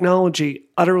Uber technology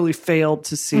utterly failed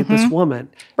to see this woman.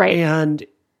 Right. And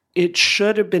it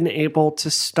should have been able to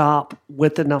stop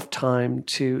with enough time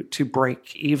to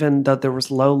brake, even though there was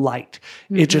low light.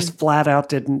 It just flat out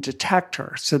didn't detect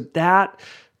her. So that,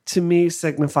 to me,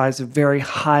 signifies a very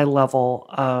high level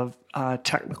of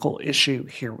technical issue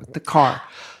here with the car.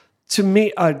 To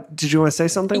me, did you want to say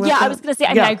something? Yeah, I was going to say,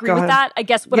 I agree with that. I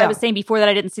guess what I was saying before that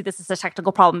I didn't see this as a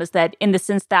technical problem is that in the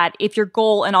sense that if your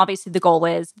goal, and obviously the goal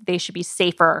is they should be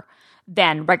safer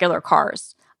than regular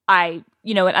cars, and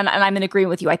I'm in agreement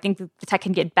with you. I think that the tech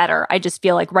can get better. I just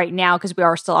feel like right now, because we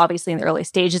are still obviously in the early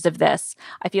stages of this,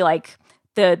 I feel like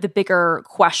the bigger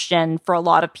question for a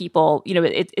lot of people,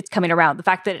 it's coming around. The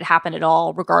fact that it happened at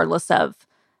all, regardless of,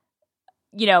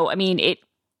 I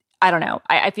don't know.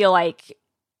 I feel like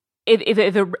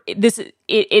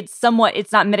it's somewhat,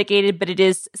 it's not mitigated, but it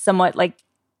is somewhat like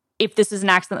if this is an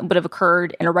accident that would have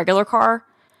occurred in a regular car,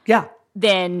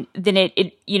 then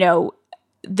the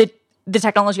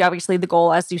technology, obviously the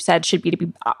goal, as you said, should be to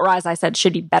be, or as I said,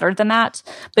 should be better than that.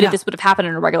 But if this would have happened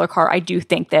in a regular car, I do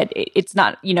think that it's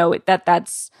not,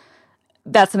 that's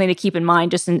something to keep in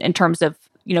mind just in terms of,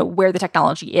 where the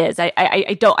technology is.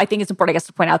 I think it's important, I guess,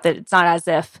 to point out that it's not as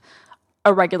if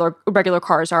regular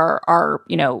cars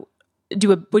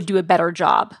would do a better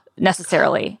job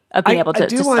necessarily of being able to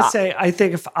stop. I do want to say, I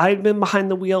think if I'd been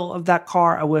behind the wheel of that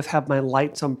car, I would have had my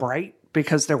lights on bright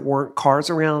because there weren't cars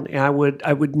around, and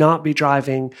I would not be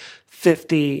driving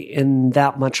 50 in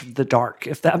that much of the dark,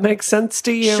 if that makes sense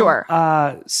to you. Sure.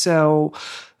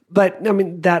 But I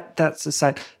mean, that's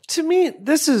aside. To me,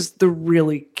 this is the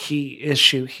really key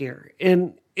issue here.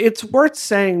 And it's worth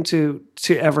saying to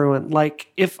everyone, like,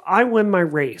 if I win my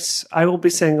race, I will be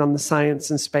saying on the Science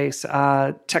and Space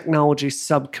Technology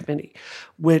Subcommittee,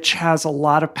 which has a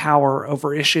lot of power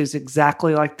over issues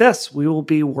exactly like this. We will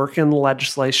be working the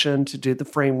legislation to do the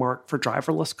framework for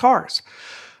driverless cars.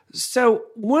 So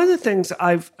one of the things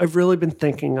I've really been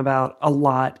thinking about a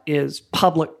lot is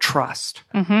public trust.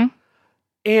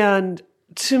 And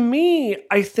to me,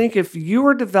 I think if you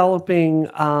are developing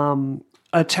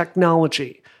a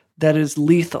technology that is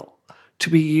lethal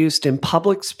to be used in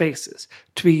public spaces,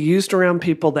 to be used around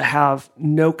people that have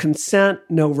no consent,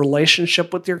 no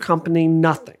relationship with your company,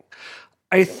 nothing.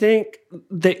 I think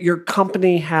that your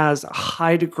company has a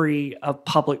high degree of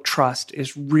public trust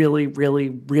is really, really,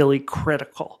 really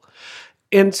critical.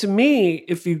 And to me,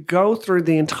 if you go through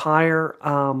the entire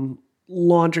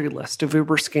laundry list of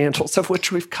Uber scandals, of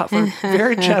which we've covered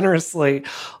very generously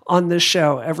on this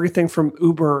show, everything from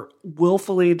Uber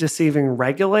willfully deceiving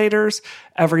regulators,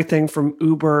 everything from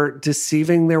Uber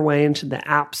deceiving their way into the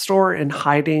App Store and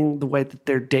hiding the way that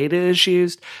their data is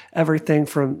used, everything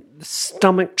from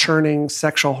stomach-churning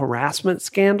sexual harassment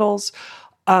scandals,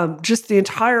 just the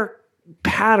entire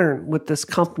pattern with this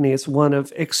company is one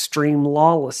of extreme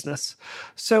lawlessness.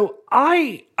 So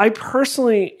I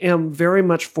personally am very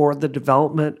much for the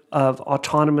development of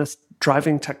autonomous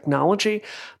driving technology,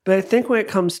 but I think when it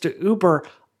comes to Uber,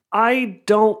 I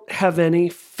don't have any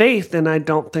faith, and I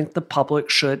don't think the public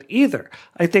should either.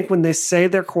 I think when they say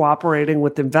they're cooperating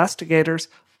with investigators,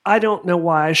 I don't know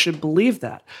why I should believe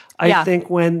that. I think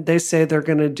when they say they're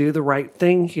going to do the right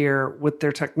thing here with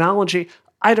their technology,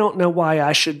 I don't know why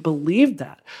I should believe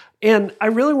that. And I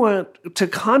really want to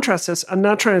contrast this. I'm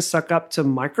not trying to suck up to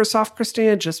Microsoft,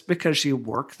 Christina, just because you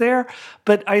work there.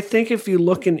 But I think if you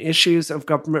look in issues of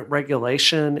government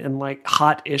regulation and like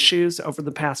hot issues over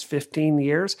the past 15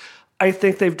 years, I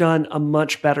think they've done a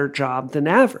much better job than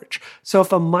average. So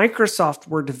if a Microsoft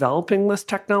were developing this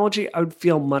technology, I would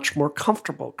feel much more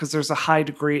comfortable because there's a high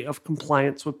degree of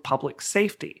compliance with public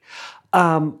safety.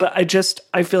 But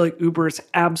I feel like Uber is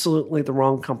absolutely the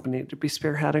wrong company to be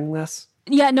spearheading this.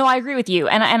 Yeah, no, I agree with you,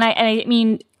 and I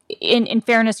mean, in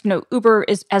fairness, Uber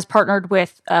has partnered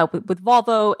with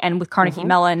Volvo and with Carnegie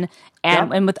Mellon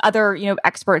and with other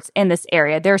experts in this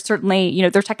area. They're certainly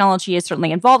their technology is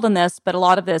certainly involved in this, but a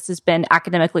lot of this has been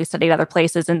academically studied other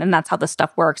places, and that's how this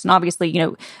stuff works. And obviously,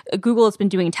 Google has been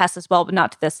doing tests as well, but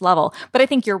not to this level. But I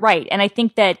think you're right, and I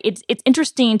think that it's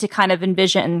interesting to kind of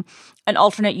envision an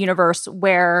alternate universe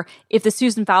where if the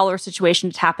Susan Fowler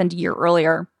situation had happened a year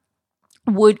earlier,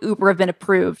 would Uber have been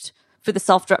approved for the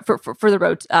for the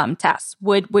road tests?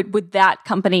 Would that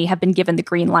company have been given the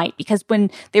green light? Because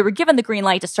when they were given the green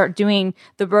light to start doing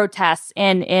the road tests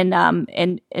in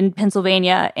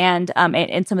Pennsylvania and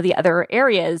in some of the other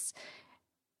areas,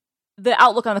 the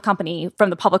outlook on the company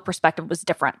from the public perspective was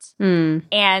different.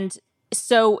 And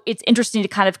so it's interesting to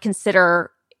kind of consider,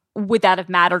 would that have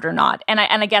mattered or not? And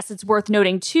I guess it's worth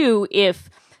noting too, if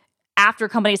after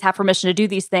companies have permission to do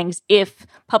these things, if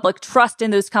public trust in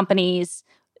those companies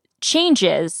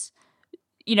changes,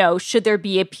 should there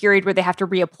be a period where they have to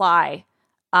reapply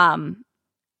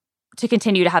to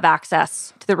continue to have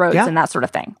access to the roads and that sort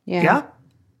of thing? Yeah.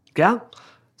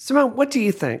 Simone, what do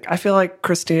you think? I feel like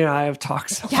Christina and I have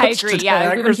talked so much I agree. today.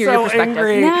 Yeah, we're so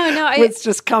angry. It's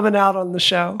just coming out on the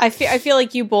show. I feel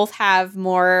like you both have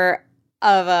more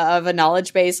of a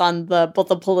knowledge base on both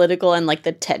the political and like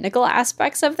the technical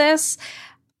aspects of this.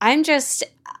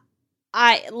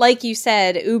 Like you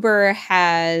said, Uber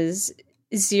has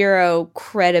zero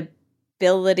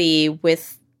credibility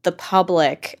with the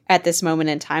public at this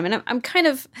moment in time. And I'm kind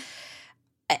of,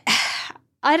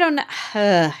 I don't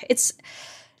know. It's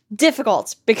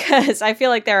difficult because I feel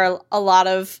like there are a lot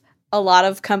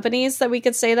of companies that we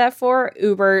could say that for.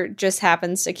 Uber just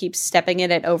happens to keep stepping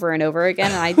in it over and over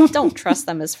again, and I don't trust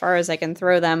them as far as I can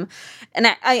throw them. And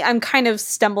I'm kind of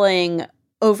stumbling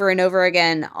over and over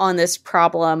again on this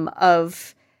problem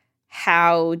of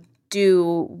how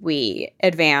do we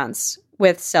advance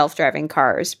with self-driving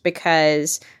cars,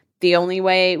 because the only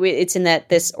way it's in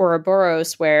this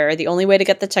Ouroboros where the only way to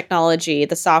get the technology,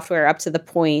 the software up to the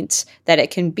point that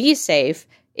it can be safe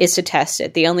is to test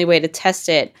it. The only way to test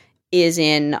it is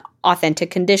in authentic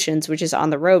conditions, which is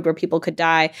on the road where people could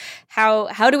die.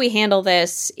 How do we handle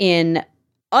this in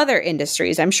other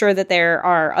industries? I'm sure that there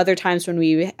are other times when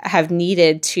we have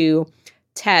needed to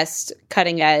test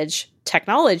cutting edge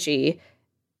technology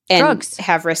and drugs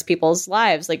have risked people's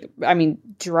lives. Like, I mean,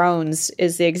 drones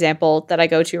is the example that I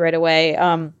go to right away.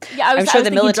 I'm sure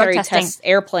the military tests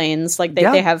airplanes. Like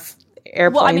they have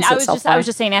airplanes. Well, I mean, I was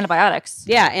just saying antibiotics.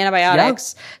 Yeah,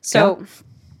 antibiotics. Yeah. So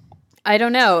I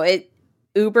don't know.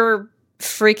 Uber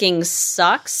freaking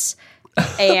sucks,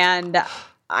 and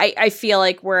I feel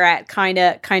like we're at kind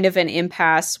of an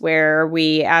impasse where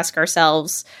we ask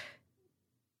ourselves,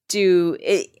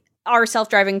 are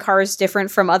self-driving cars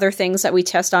different from other things that we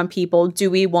test on people?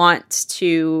 Do we want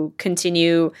to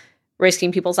continue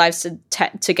risking people's lives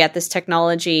to get this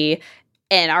technology?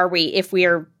 And if we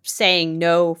are saying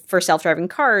no for self-driving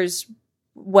cars,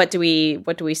 what do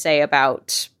we say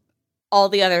about all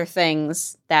the other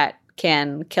things that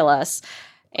can kill us?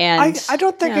 And I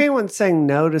don't think anyone's saying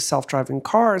no to self-driving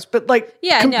cars, but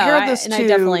compare this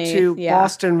to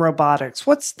Boston Robotics.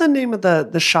 What's the name of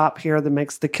the shop here that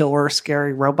makes the killer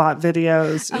scary robot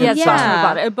videos?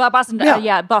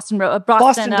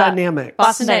 Boston Dynamics.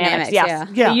 Boston Dynamics, yes.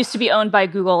 Yeah. It used to be owned by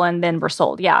Google and then were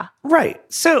sold, Right.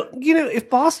 So, if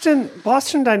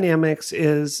Boston Dynamics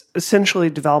is essentially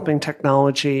developing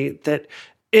technology that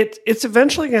it's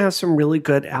eventually going to have some really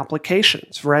good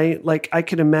applications, right? Like I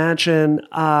could imagine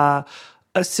a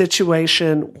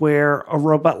situation where a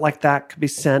robot like that could be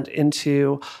sent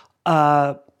into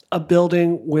a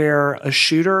building where a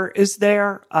shooter is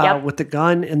there with a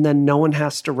gun, and then no one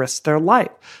has to risk their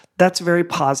life. That's a very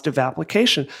positive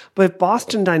application. But if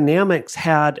Boston Dynamics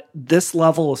had this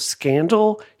level of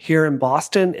scandal here in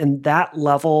Boston and that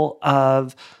level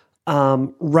of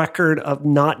record of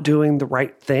not doing the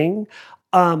right thing,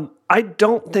 I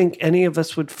don't think any of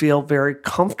us would feel very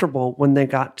comfortable when they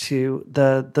got to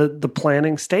the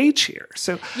planning stage here.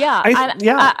 So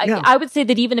I would say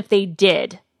that even if they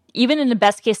did, even in the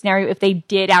best case scenario, if they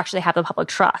did actually have the public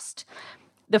trust,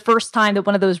 the first time that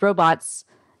one of those robots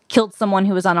killed someone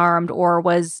who was unarmed or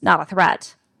was not a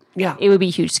threat, it would be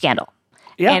a huge scandal.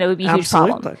 Yeah, and it would be a huge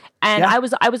problem. And I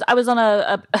was on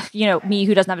a me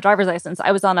who doesn't have a driver's license,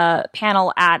 I was on a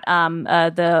panel at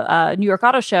the New York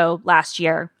Auto Show last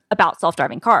year about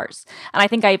self-driving cars. And I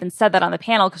think I even said that on the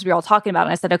panel because we were all talking about it.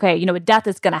 And I said, okay, a death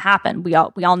is going to happen. We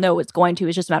all know it's going to.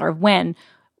 It's just a matter of when.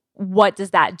 What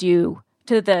does that do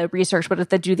to the research? What does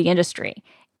that do to the industry?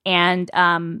 And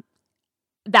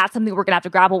that's something we're going to have to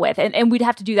grapple with. And we'd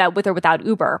have to do that with or without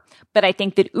Uber. But I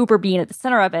think that Uber being at the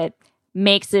center of it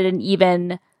makes it an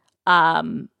even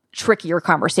trickier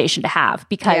conversation to have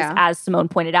because, as Simone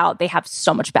pointed out, they have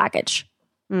so much baggage.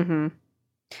 Mm-hmm.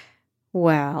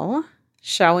 Well,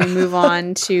 shall we move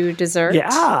on to dessert?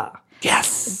 Yeah.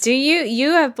 Yes. Do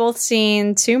you have both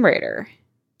seen Tomb Raider?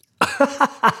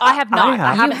 I have not.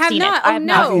 I haven't seen it. I have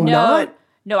not.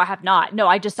 No, I have not. No,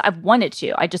 I've wanted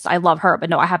to. I love her, but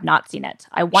no, I have not seen it.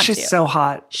 I want to. She's so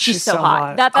hot. She's so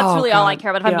hot. That's really all I care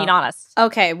about, if I'm being honest.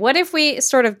 Okay, what if we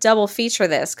sort of double feature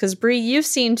this? Because Brie, you've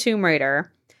seen Tomb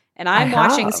Raider, and I'm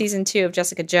watching season 2 of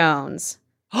Jessica Jones.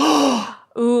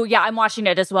 Ooh, yeah, I'm watching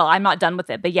it as well. I'm not done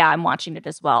with it, but yeah, I'm watching it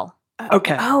as well.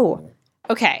 Okay.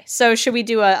 Okay, so should we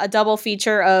do a double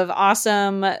feature of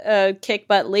awesome kick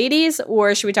butt ladies,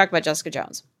 or should we talk about Jessica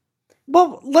Jones?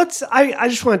 Well, I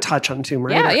just want to touch on Tomb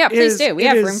Raider. Yeah, please do. We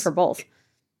have room for both.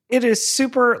 It is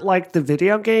super like the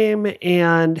video game,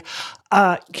 and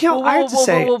I have to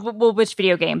say, which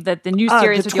video game? The new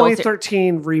series, the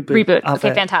 2013 reboot.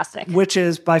 Okay, fantastic. Which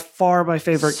is by far my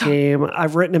favorite game.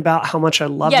 I've written about how much I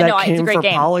love that game for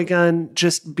Polygon,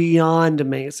 just beyond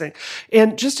amazing.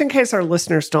 And just in case our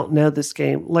listeners don't know this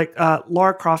game, like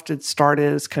Lara Croft had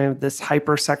started as kind of this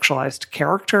hypersexualized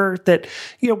character that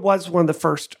was one of the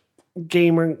first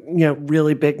gamer,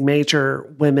 really big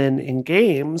major women in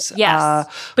games. Yes,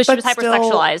 but she was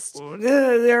hypersexualized.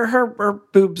 Her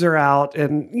boobs are out,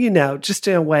 and just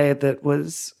in a way that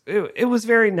was it was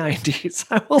very 90s.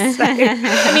 I will say.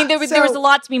 I mean,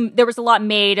 there was a lot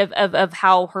made of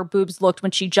how her boobs looked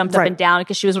when she jumped up and down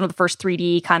because she was one of the first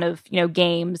 3D kind of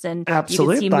games, and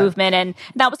absolutely. You could see movement, and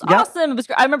that was awesome. It was.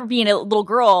 I remember being a little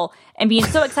girl and being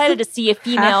so excited to see a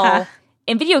female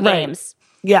in video games.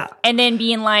 Yeah. And then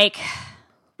being like,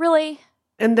 really?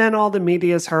 And then all the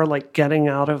media is her like getting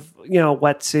out of, a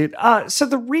wetsuit. So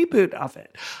the reboot of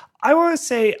it, I want to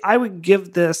say I would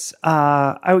give the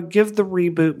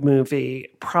reboot movie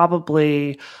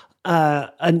probably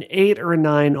an 8 or a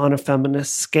 9 on a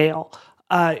feminist scale.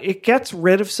 It gets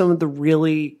rid of some of the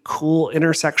really cool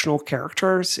intersectional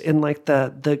characters in like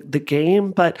the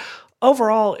game, but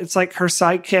overall it's like her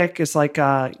sidekick is like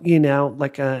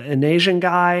an Asian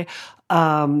guy.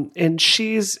 And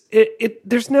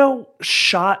there's no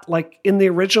shot like in the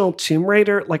original Tomb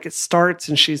Raider, like it starts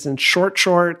and she's in short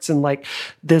shorts and like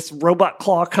this robot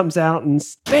claw comes out and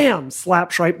bam,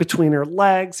 slaps right between her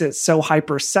legs. It's so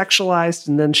hypersexualized.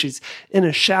 And then she's in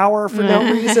a shower for no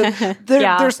reason.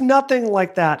 There's nothing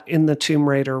like that in the Tomb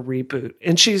Raider reboot.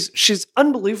 And she's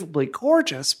unbelievably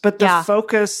gorgeous, but the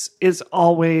focus is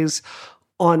always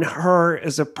on her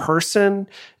as a person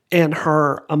and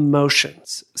her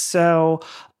emotions. So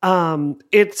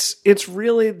it's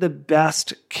really the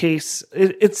best case.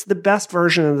 It's the best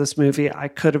version of this movie I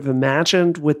could have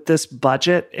imagined with this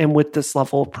budget and with this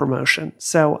level of promotion.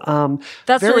 So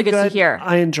that's really good to hear.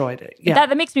 I enjoyed it. Yeah,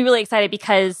 that makes me really excited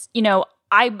because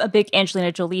I'm a big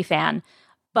Angelina Jolie fan,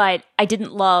 but I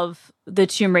didn't love the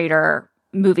Tomb Raider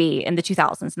movie in the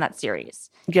 2000s in that series.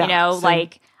 Yeah,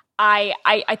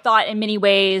 I thought in many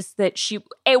ways that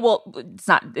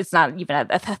it's not even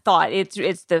a thought.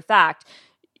 It's the fact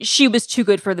she was too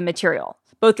good for the material,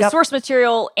 both the source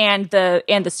material and the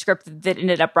script that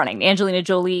ended up running. Angelina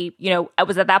Jolie,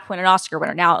 was at that point an Oscar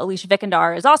winner. Now Alicia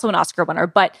Vikander is also an Oscar winner,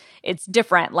 but it's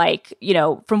different. Like,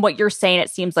 from what you're saying,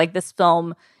 it seems like this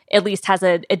film at least has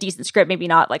a decent script, maybe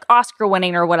not like Oscar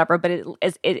winning or whatever, but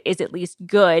it is at least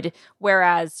good.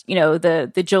 Whereas,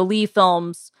 the Jolie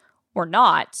films were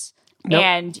not. Nope.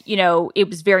 And, it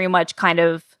was very much kind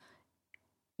of,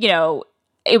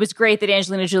 it was great that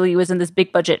Angelina Jolie was in this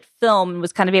big budget film and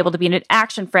was kind of able to be in an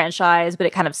action franchise, but it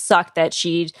kind of sucked that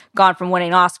she'd gone from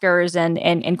winning Oscars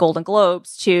and Golden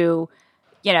Globes to,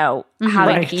 having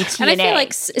BTNA. And I feel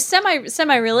like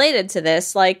semi-related to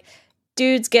this, like,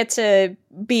 dudes get to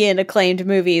be in acclaimed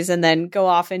movies and then go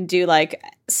off and do, like,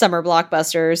 summer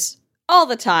blockbusters all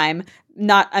the time.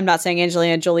 I'm not saying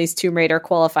Angelina Jolie's Tomb Raider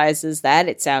qualifies as that.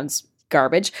 It sounds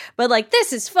garbage, but like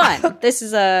this is fun. This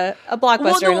is a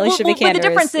blockbuster. And Alicia Vikander. But the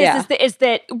difference is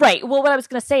that right. Well, what I was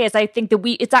going to say is I think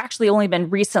that it's actually only been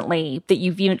recently that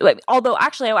you've even. Although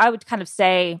actually, I would kind of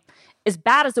say, as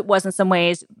bad as it was in some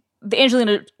ways, the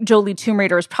Angelina Jolie Tomb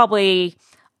Raider is probably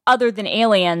other than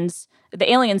Aliens,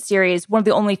 the Alien series, one of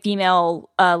the only female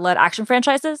led action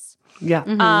franchises. Yeah.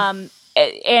 Mm-hmm.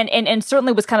 And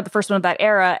certainly was kind of the first one of that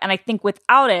era. And I think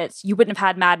without it, you wouldn't have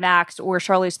had Mad Max or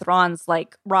Charlize Theron's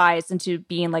like rise into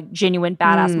being like genuine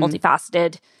badass,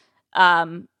 multifaceted,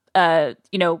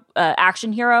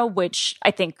 action hero, which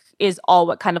I think is all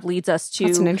what kind of leads us to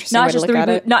not just the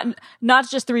reboot, not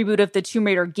just the reboot of the Tomb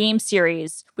Raider game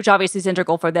series, which obviously is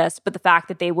integral for this, but the fact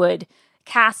that they would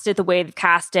cast it the way they've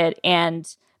cast it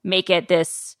and make it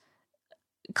this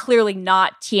clearly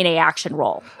not TNA action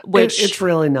role, which it's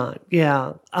really not.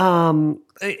 Yeah.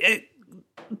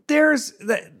 There's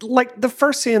like the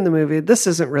first scene in the movie. This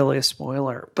isn't really a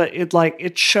spoiler, but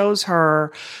it shows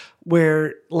her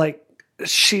where like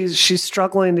she's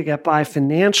struggling to get by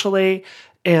financially,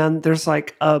 and there's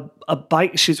like a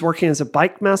bike. She's working as a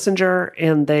bike messenger,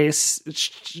 and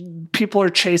people are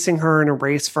chasing her in a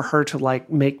race for her to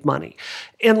like make money.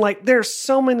 And like, there's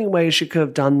so many ways you could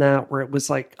have done that where it was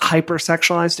like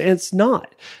hypersexualized, and it's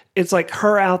not. It's like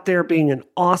her out there being an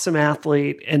awesome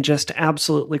athlete and just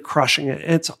absolutely crushing it.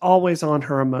 It's always on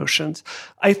her emotions.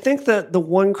 I think that the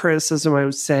one criticism I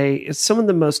would say is some of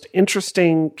the most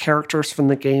interesting characters from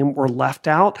the game were left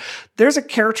out. There's a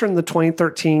character in the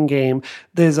 2013 game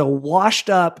that is a washed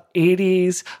up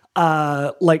 80s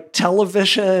like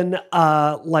television,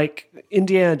 like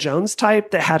Indiana Jones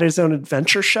type that had his own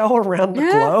adventure show around the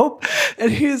globe.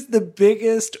 And he's the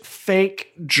biggest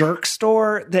fake jerk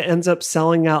store that ends up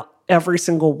selling out every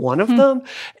single one of them.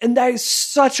 And that is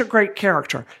such a great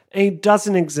character. And he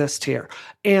doesn't exist here.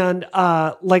 And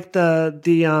like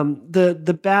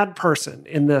the bad person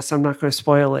in this, I'm not going to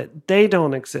spoil it, they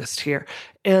don't exist here.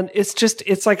 And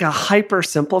it's like a hyper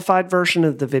simplified version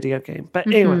of the video game. But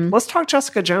anyway, let's talk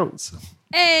Jessica Jones.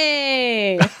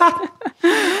 Hey!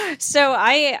 So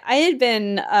I had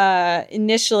been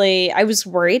initially, I was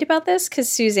worried about this because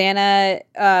Susanna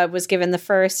was given the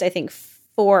first, I think,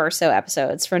 4 or so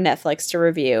episodes for Netflix to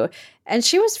review. And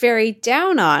she was very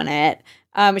down on it.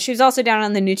 She was also down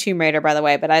on the new Tomb Raider, by the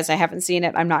way, but as I haven't seen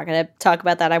it, I'm not going to talk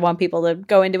about that. I want people to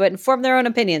go into it and form their own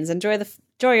opinions. Enjoy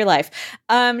your life.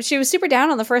 She was super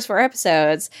down on the first 4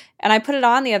 episodes, and I put it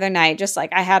on the other night, just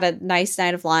like I had a nice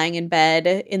night of lying in bed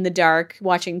in the dark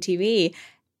watching TV,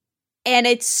 and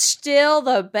it's still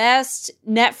the best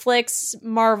Netflix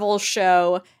Marvel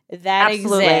show that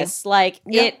exists. Like,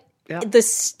 the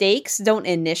stakes don't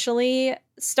initially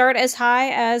start as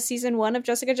high as season 1 of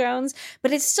Jessica Jones,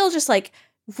 but it's still just like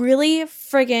really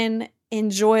friggin'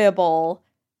 enjoyable.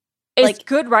 It's like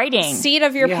good writing. Seat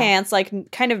of your pants,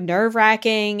 like kind of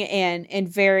nerve-wracking and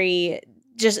very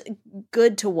just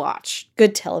good to watch.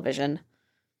 Good television.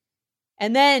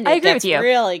 And then it gets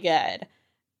really good.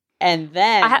 And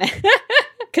then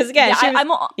because again,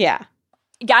 I'm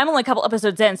only a couple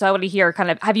episodes in, so I want to hear kind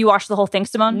of, have you watched the whole thing,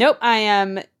 Simone? Nope, I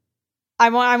am. I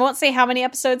won't say how many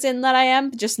episodes in that I am.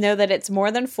 Just know that it's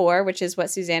more than 4, which is what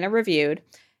Susanna reviewed.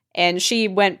 And she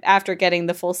went, after getting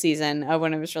the full season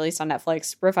when it was released on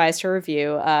Netflix, revised her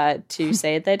review to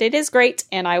say that it is great.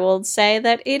 And I will say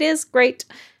that it is great.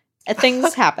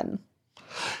 Things happen.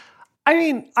 I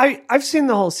mean, I've seen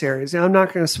the whole series, and I'm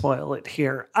not going to spoil it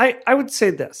here. I would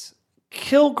say this.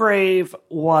 Kilgrave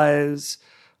was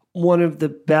one of the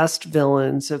best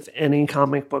villains of any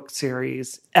comic book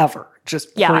series ever.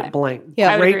 Just point blank.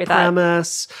 Yeah, great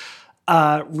premise.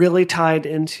 Really tied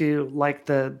into like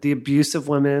the abuse of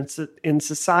women in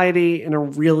society in a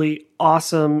really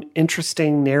awesome,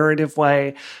 interesting narrative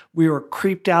way. We were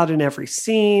creeped out in every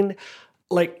scene.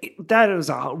 Like, that is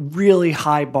a really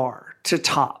high bar to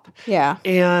top. Yeah.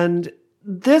 And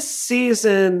this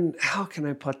season, how can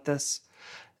I put this?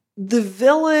 The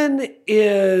villain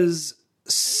is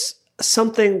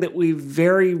something that we've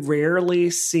very rarely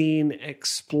seen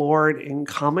explored in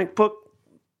comic book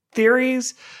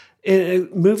theories, in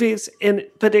movies,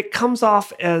 but it comes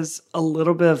off as a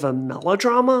little bit of a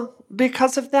melodrama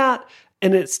because of that.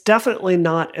 And it's definitely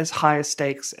not as high a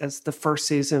stakes as the first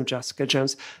season of Jessica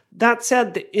Jones. That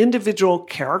said, the individual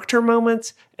character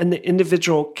moments and the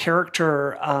individual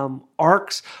character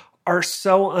arcs are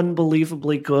so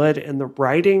unbelievably good, and the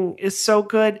writing is so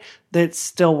good that it's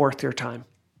still worth your time.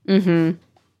 Mm-hmm.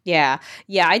 Yeah.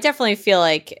 Yeah, I definitely feel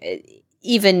like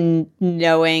even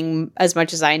knowing as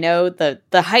much as I know, the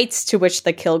heights to which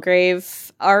the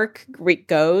Kilgrave arc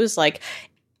goes, like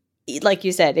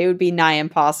you said, it would be nigh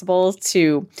impossible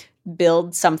to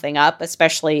build something up,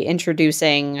 especially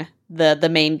introducing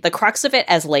the crux of it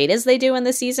as late as they do in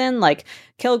the season. Like,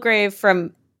 Kilgrave,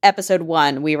 from episode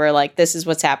 1, we were like, this is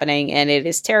what's happening, and it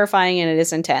is terrifying and it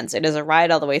is intense. It is a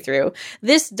ride all the way through.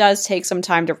 This does take some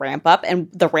time to ramp up,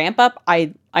 and the ramp up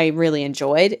I really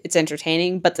enjoyed. It's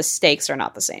entertaining, but the stakes are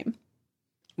not the same.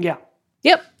 Yeah.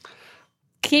 Yep.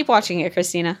 Keep watching it,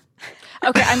 Christina.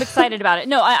 Okay, I'm excited about it.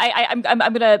 No, I'm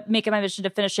gonna make it my mission to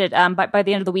finish it by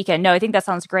the end of the weekend. No, I think that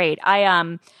sounds great.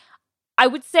 I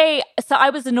would say, so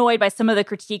I was annoyed by some of the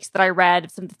critiques that I read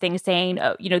of some of the things saying,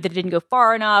 that it didn't go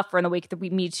far enough, or in the wake of the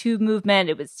Me Too movement,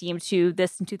 it would seem to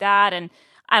this and to that. And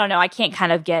I don't know, I can't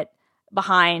kind of get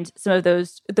behind some of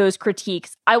those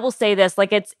critiques. I will say this,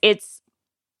 like it's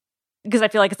because I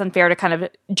feel like it's unfair to kind of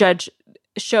judge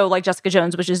a show like Jessica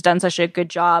Jones, which has done such a good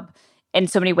job in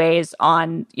so many ways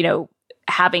on,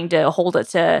 having to hold it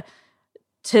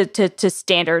to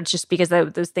standards just because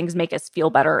those things make us feel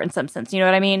better in some sense. You know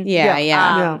what I mean?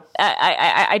 Yeah.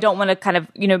 I don't want to kind of,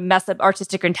 mess up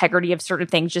artistic integrity of certain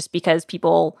things just because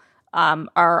people are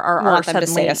want them suddenly,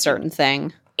 to say a certain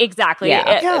thing. Exactly.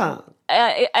 Yeah.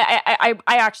 I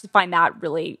actually find that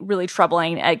really, really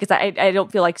troubling because I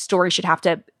don't feel like stories should have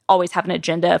to always have an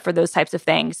agenda for those types of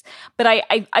things. But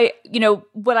I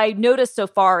what I noticed so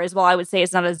far is, while I would say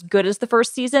it's not as good as the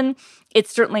first season,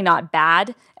 it's certainly not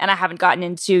bad. And I haven't gotten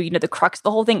into, the crux of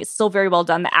the whole thing. It's still very well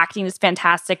done. The acting is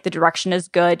fantastic. The direction is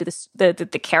good.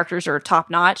 The characters are top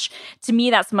notch. To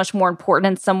me, that's much more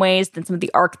important in some ways than some of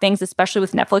the arc things, especially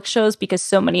with Netflix shows, because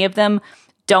so many of them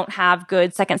don't have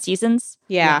good second seasons.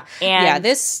 Yeah. And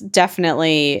this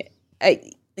definitely,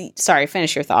 sorry,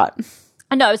 finish your thought.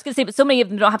 No, I was going to say, but so many of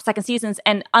them don't have second seasons.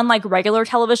 And unlike regular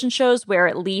television shows, where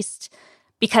at least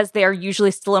because they are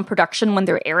usually still in production when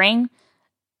they're airing,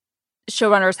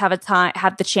 showrunners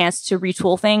have the chance to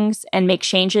retool things and make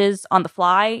changes on the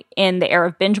fly. In the era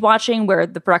of binge watching, where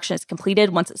the production is completed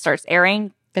once it starts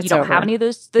airing, you don't have any of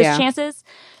those chances.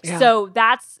 Yeah. So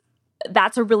that's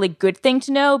a really good thing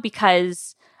to know,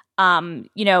 because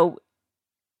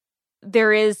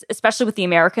there is, especially with the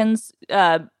Americans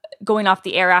going off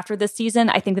the air after this season,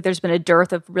 I think that there's been a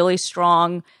dearth of really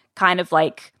strong kind of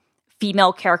like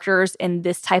female characters in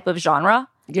this type of genre.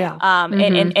 Yeah.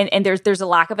 And there's a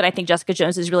lack of it. I think Jessica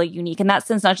Jones is really unique in that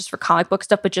sense, not just for comic book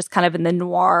stuff, but just kind of in the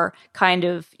noir kind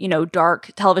of,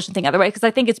 dark television thing otherwise. Because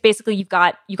I think it's basically you've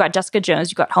got Jessica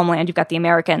Jones, you've got Homeland, you've got the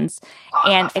Americans.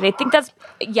 And I think that's,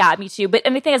 me too.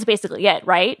 And I think that's basically it,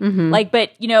 right?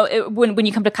 Mm-hmm. When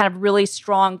you come to kind of really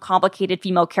strong, complicated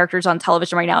female characters on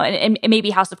television right now, and maybe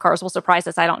House of Cards will surprise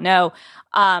us, I don't know.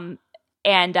 I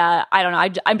don't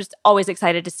know. I'm just always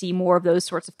excited to see more of those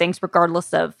sorts of things,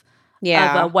 regardless of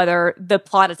whether the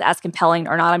plot is as compelling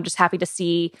or not. I'm just happy to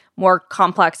see more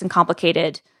complex and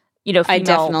complicated, female, I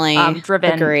definitely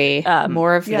driven, agree.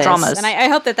 More of this. Dramas. And I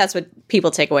hope that that's what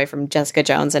people take away from Jessica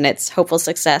Jones and its hopeful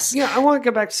success. Yeah, I want to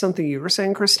go back to something you were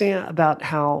saying, Christina, about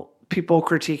how people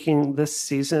critiquing this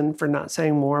season for not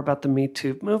saying more about the Me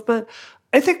Too movement.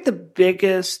 I think the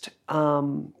biggest,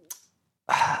 the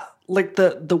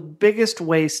biggest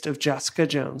waste of Jessica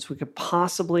Jones we could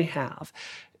possibly have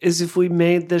is if we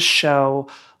made this show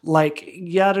like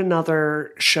yet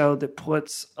another show that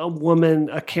puts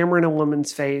a camera in a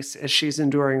woman's face as she's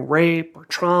enduring rape or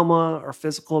trauma or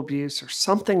physical abuse or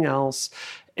something else,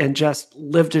 and just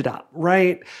lived it up,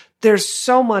 right? There's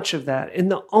so much of that. And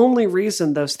the only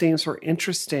reason those themes were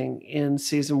interesting in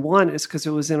season 1 is because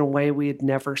it was in a way we had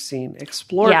never seen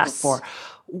explored before.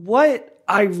 What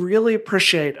I really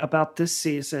appreciate about this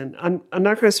season, I'm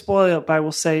not going to spoil it, but I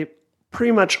will say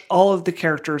pretty much all of the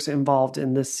characters involved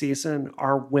in this season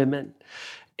are women.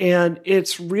 And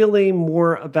it's really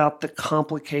more about the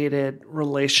complicated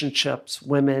relationships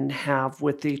women have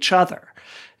with each other.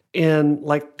 And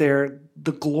like the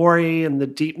glory and the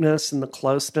deepness and the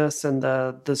closeness and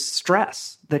the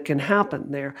stress that can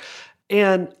happen there.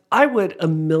 And I would a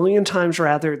million times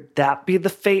rather that be the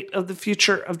fate of the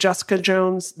future of Jessica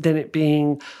Jones than it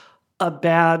being a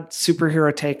bad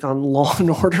superhero take on Law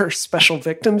and Order Special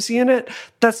Victims Unit.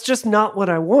 That's just not what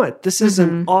I want. This is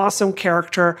an awesome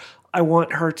character. I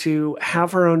want her to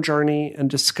have her own journey and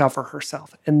discover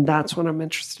herself. And that's what I'm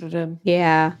interested in.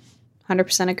 Yeah,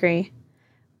 100% agree.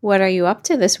 What are you up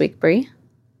to this week, Brie?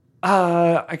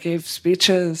 I gave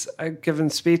speeches. I've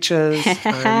given speeches.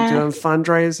 I'm doing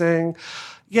fundraising.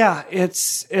 Yeah,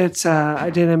 it's. I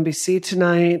did NBC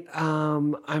tonight.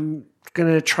 I'm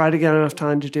going to try to get enough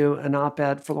time to do an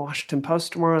op-ed for the Washington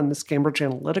Post tomorrow on this Cambridge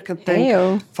Analytica thing.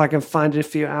 Hey-o. If I can find it a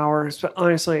few hours. But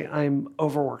honestly, I'm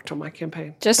overworked on my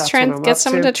campaign. Just get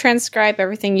someone to transcribe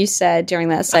everything you said during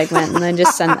that segment and then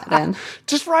just send that in.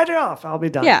 Just write it off. I'll be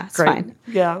done. Yeah, it's fine.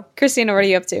 Yeah. Christina, what are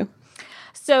you up to?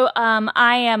 So I'm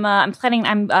planning.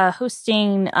 I'm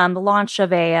hosting the launch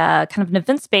of a kind of an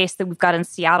event space that we've got in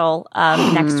Seattle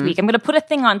next week. I'm going to put a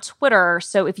thing on Twitter.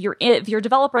 So if you're a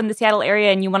developer in the Seattle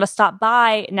area and you want to stop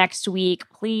by next week,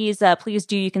 please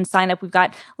do. You can sign up. We've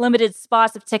got limited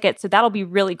spots of tickets, so that'll be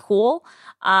really cool.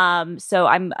 So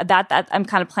I'm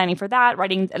kind of planning for that,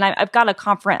 writing, and I've got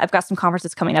some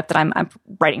conferences coming up that I'm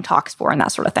writing talks for and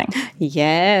that sort of thing.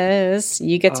 Yes,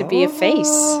 you get to be a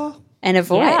face and a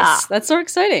voice. Yeah. That's so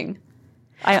exciting.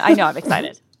 I know. I'm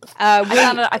excited.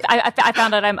 I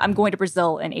found out I'm going to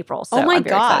Brazil in April. So oh my I'm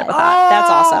very excited about that. That's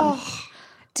awesome.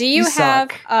 Do you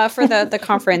have for the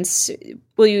conference?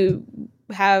 Will you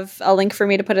have a link for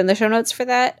me to put in the show notes for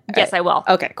that? Yes, I will.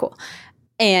 Okay, cool.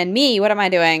 And me, what am I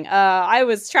doing? I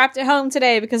was trapped at home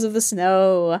today because of the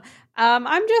snow.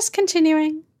 I'm just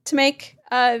continuing to make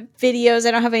videos.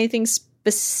 I don't have anything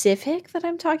specific that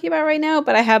I'm talking about right now,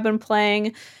 but I have been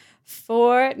playing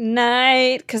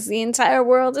Fortnite because the entire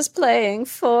world is playing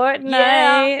Fortnite.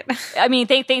 Yeah. I mean,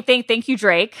 thank you,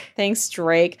 Drake. Thanks,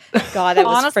 Drake. God, that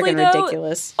was freaking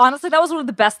ridiculous. Honestly, that was one of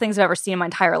the best things I've ever seen in my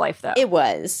entire life, though. It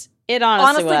was. It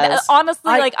honestly was.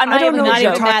 Honestly, like I'm not even mad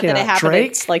that it happened.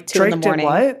 Drake? It's like 2 Drake in the morning.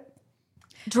 Did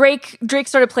what? Drake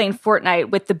started playing Fortnite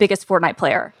with the biggest Fortnite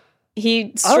player.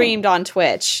 He streamed on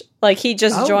Twitch. Like he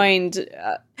just joined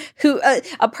a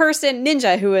person,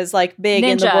 Ninja, who is like big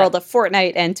in the world of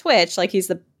Fortnite and Twitch. Like he's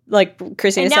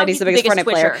Christina said, he's the biggest Fortnite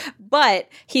player. But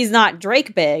he's not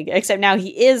Drake big, except now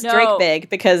he is Drake big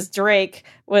because Drake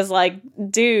was like,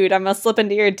 dude, I'm going to slip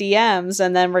into your DMs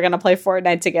and then we're going to play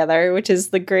Fortnite together, which is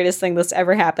the greatest thing that's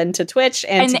ever happened to Twitch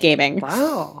and to gaming.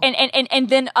 Wow. And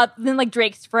then like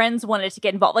Drake's friends wanted to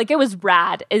get involved. Like it was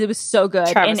rad. It was so good.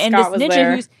 Travis and Scott this was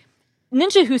there.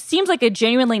 Ninja who seems like a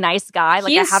genuinely nice guy.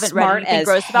 Like I haven't read anything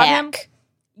gross about him.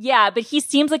 Yeah, but he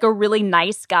seems like a really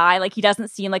nice guy. Like he doesn't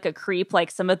seem like a creep like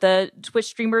some of the Twitch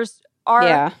streamers are.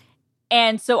 Yeah.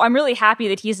 And so I'm really happy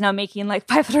that he's now making like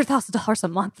 $500,000 a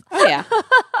month. Oh yeah.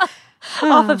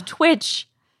 Off of Twitch,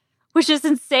 which is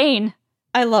insane.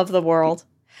 I love the world.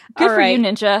 Good for you,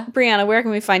 Ninja. Brianna, where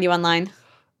can we find you online?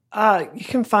 You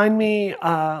can find me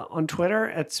on Twitter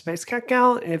at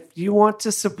SpaceCatGal. If you want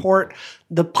to support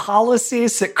the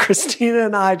policies that Christina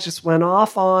and I just went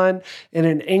off on in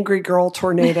an Angry Girl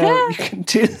tornado, you can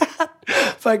do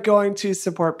that by going to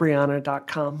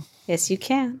supportbrianna.com. Yes, you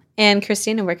can. And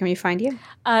Christina, where can we find you?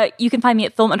 You can find me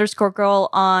at film_girl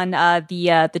on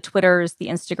the Twitters, the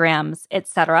Instagrams,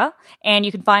 etc. And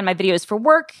you can find my videos for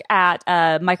work at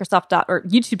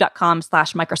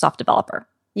youtube.com/Microsoft developer.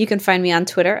 You can find me on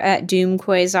Twitter at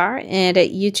DoomQuasar and at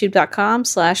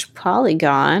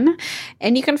youtube.com/Polygon.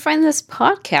 And you can find this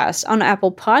podcast on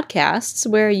Apple Podcasts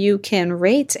where you can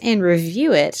rate and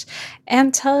review it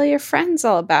and tell your friends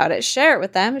all about it. Share it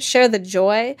with them. Share the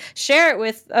joy. Share it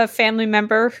with a family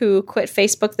member who quit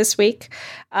Facebook this week.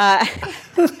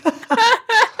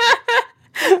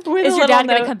 Is your dad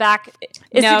going to come back?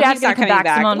 He's not coming back.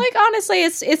 Simone? Like, honestly,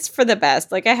 it's for the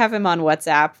best. Like, I have him on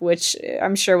WhatsApp, which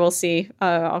I'm sure we'll see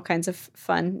all kinds of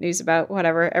fun news about.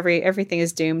 Whatever, everything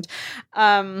is doomed.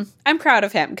 I'm proud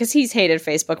of him because he's hated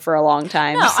Facebook for a long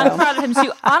time. No, so. I'm proud of him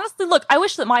too. Honestly, look, I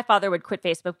wish that my father would quit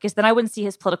Facebook because then I wouldn't see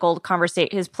his political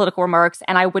remarks,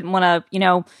 and I wouldn't want to,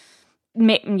 I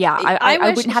wouldn't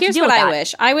have to deal with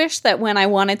that. I wish that when I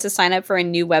wanted to sign up for a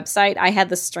new website, I had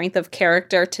the strength of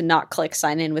character to not click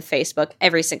sign in with Facebook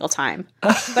every single time.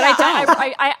 But I don't.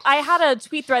 I had a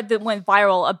tweet thread that went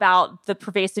viral about the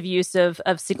pervasive use of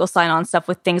single sign-on stuff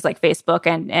with things like Facebook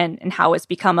and how it's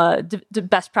become a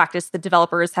best practice that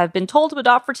developers have been told to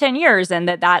adopt for 10 years, and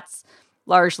that's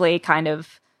largely kind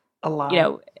of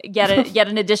yet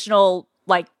an additional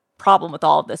problem with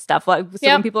all of this stuff. Like, so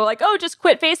when people are like, "Oh, just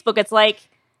quit Facebook," it's like,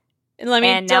 let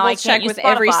me double check with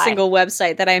every single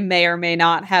website that I may or may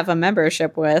not have a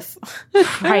membership with.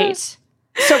 Right.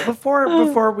 So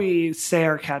before we say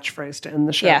our catchphrase to end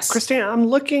the show, yes. Christina, I'm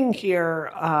looking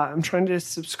here. I'm trying to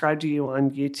subscribe to you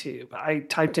on YouTube. I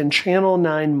typed in Channel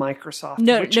 9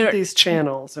 Microsoft. Which of these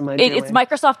channels am I doing? It's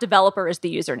Microsoft Developer is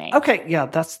the username. Okay, yeah,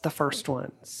 that's the first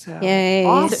one. So, yay.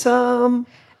 Awesome.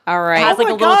 All right. It has like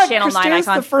a little Channel 9 Christina's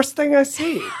icon. The first thing I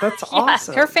see. That's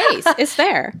awesome. Her face is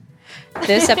there.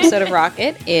 This episode of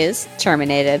Rocket is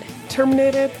terminated.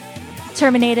 Terminated.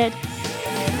 Terminated.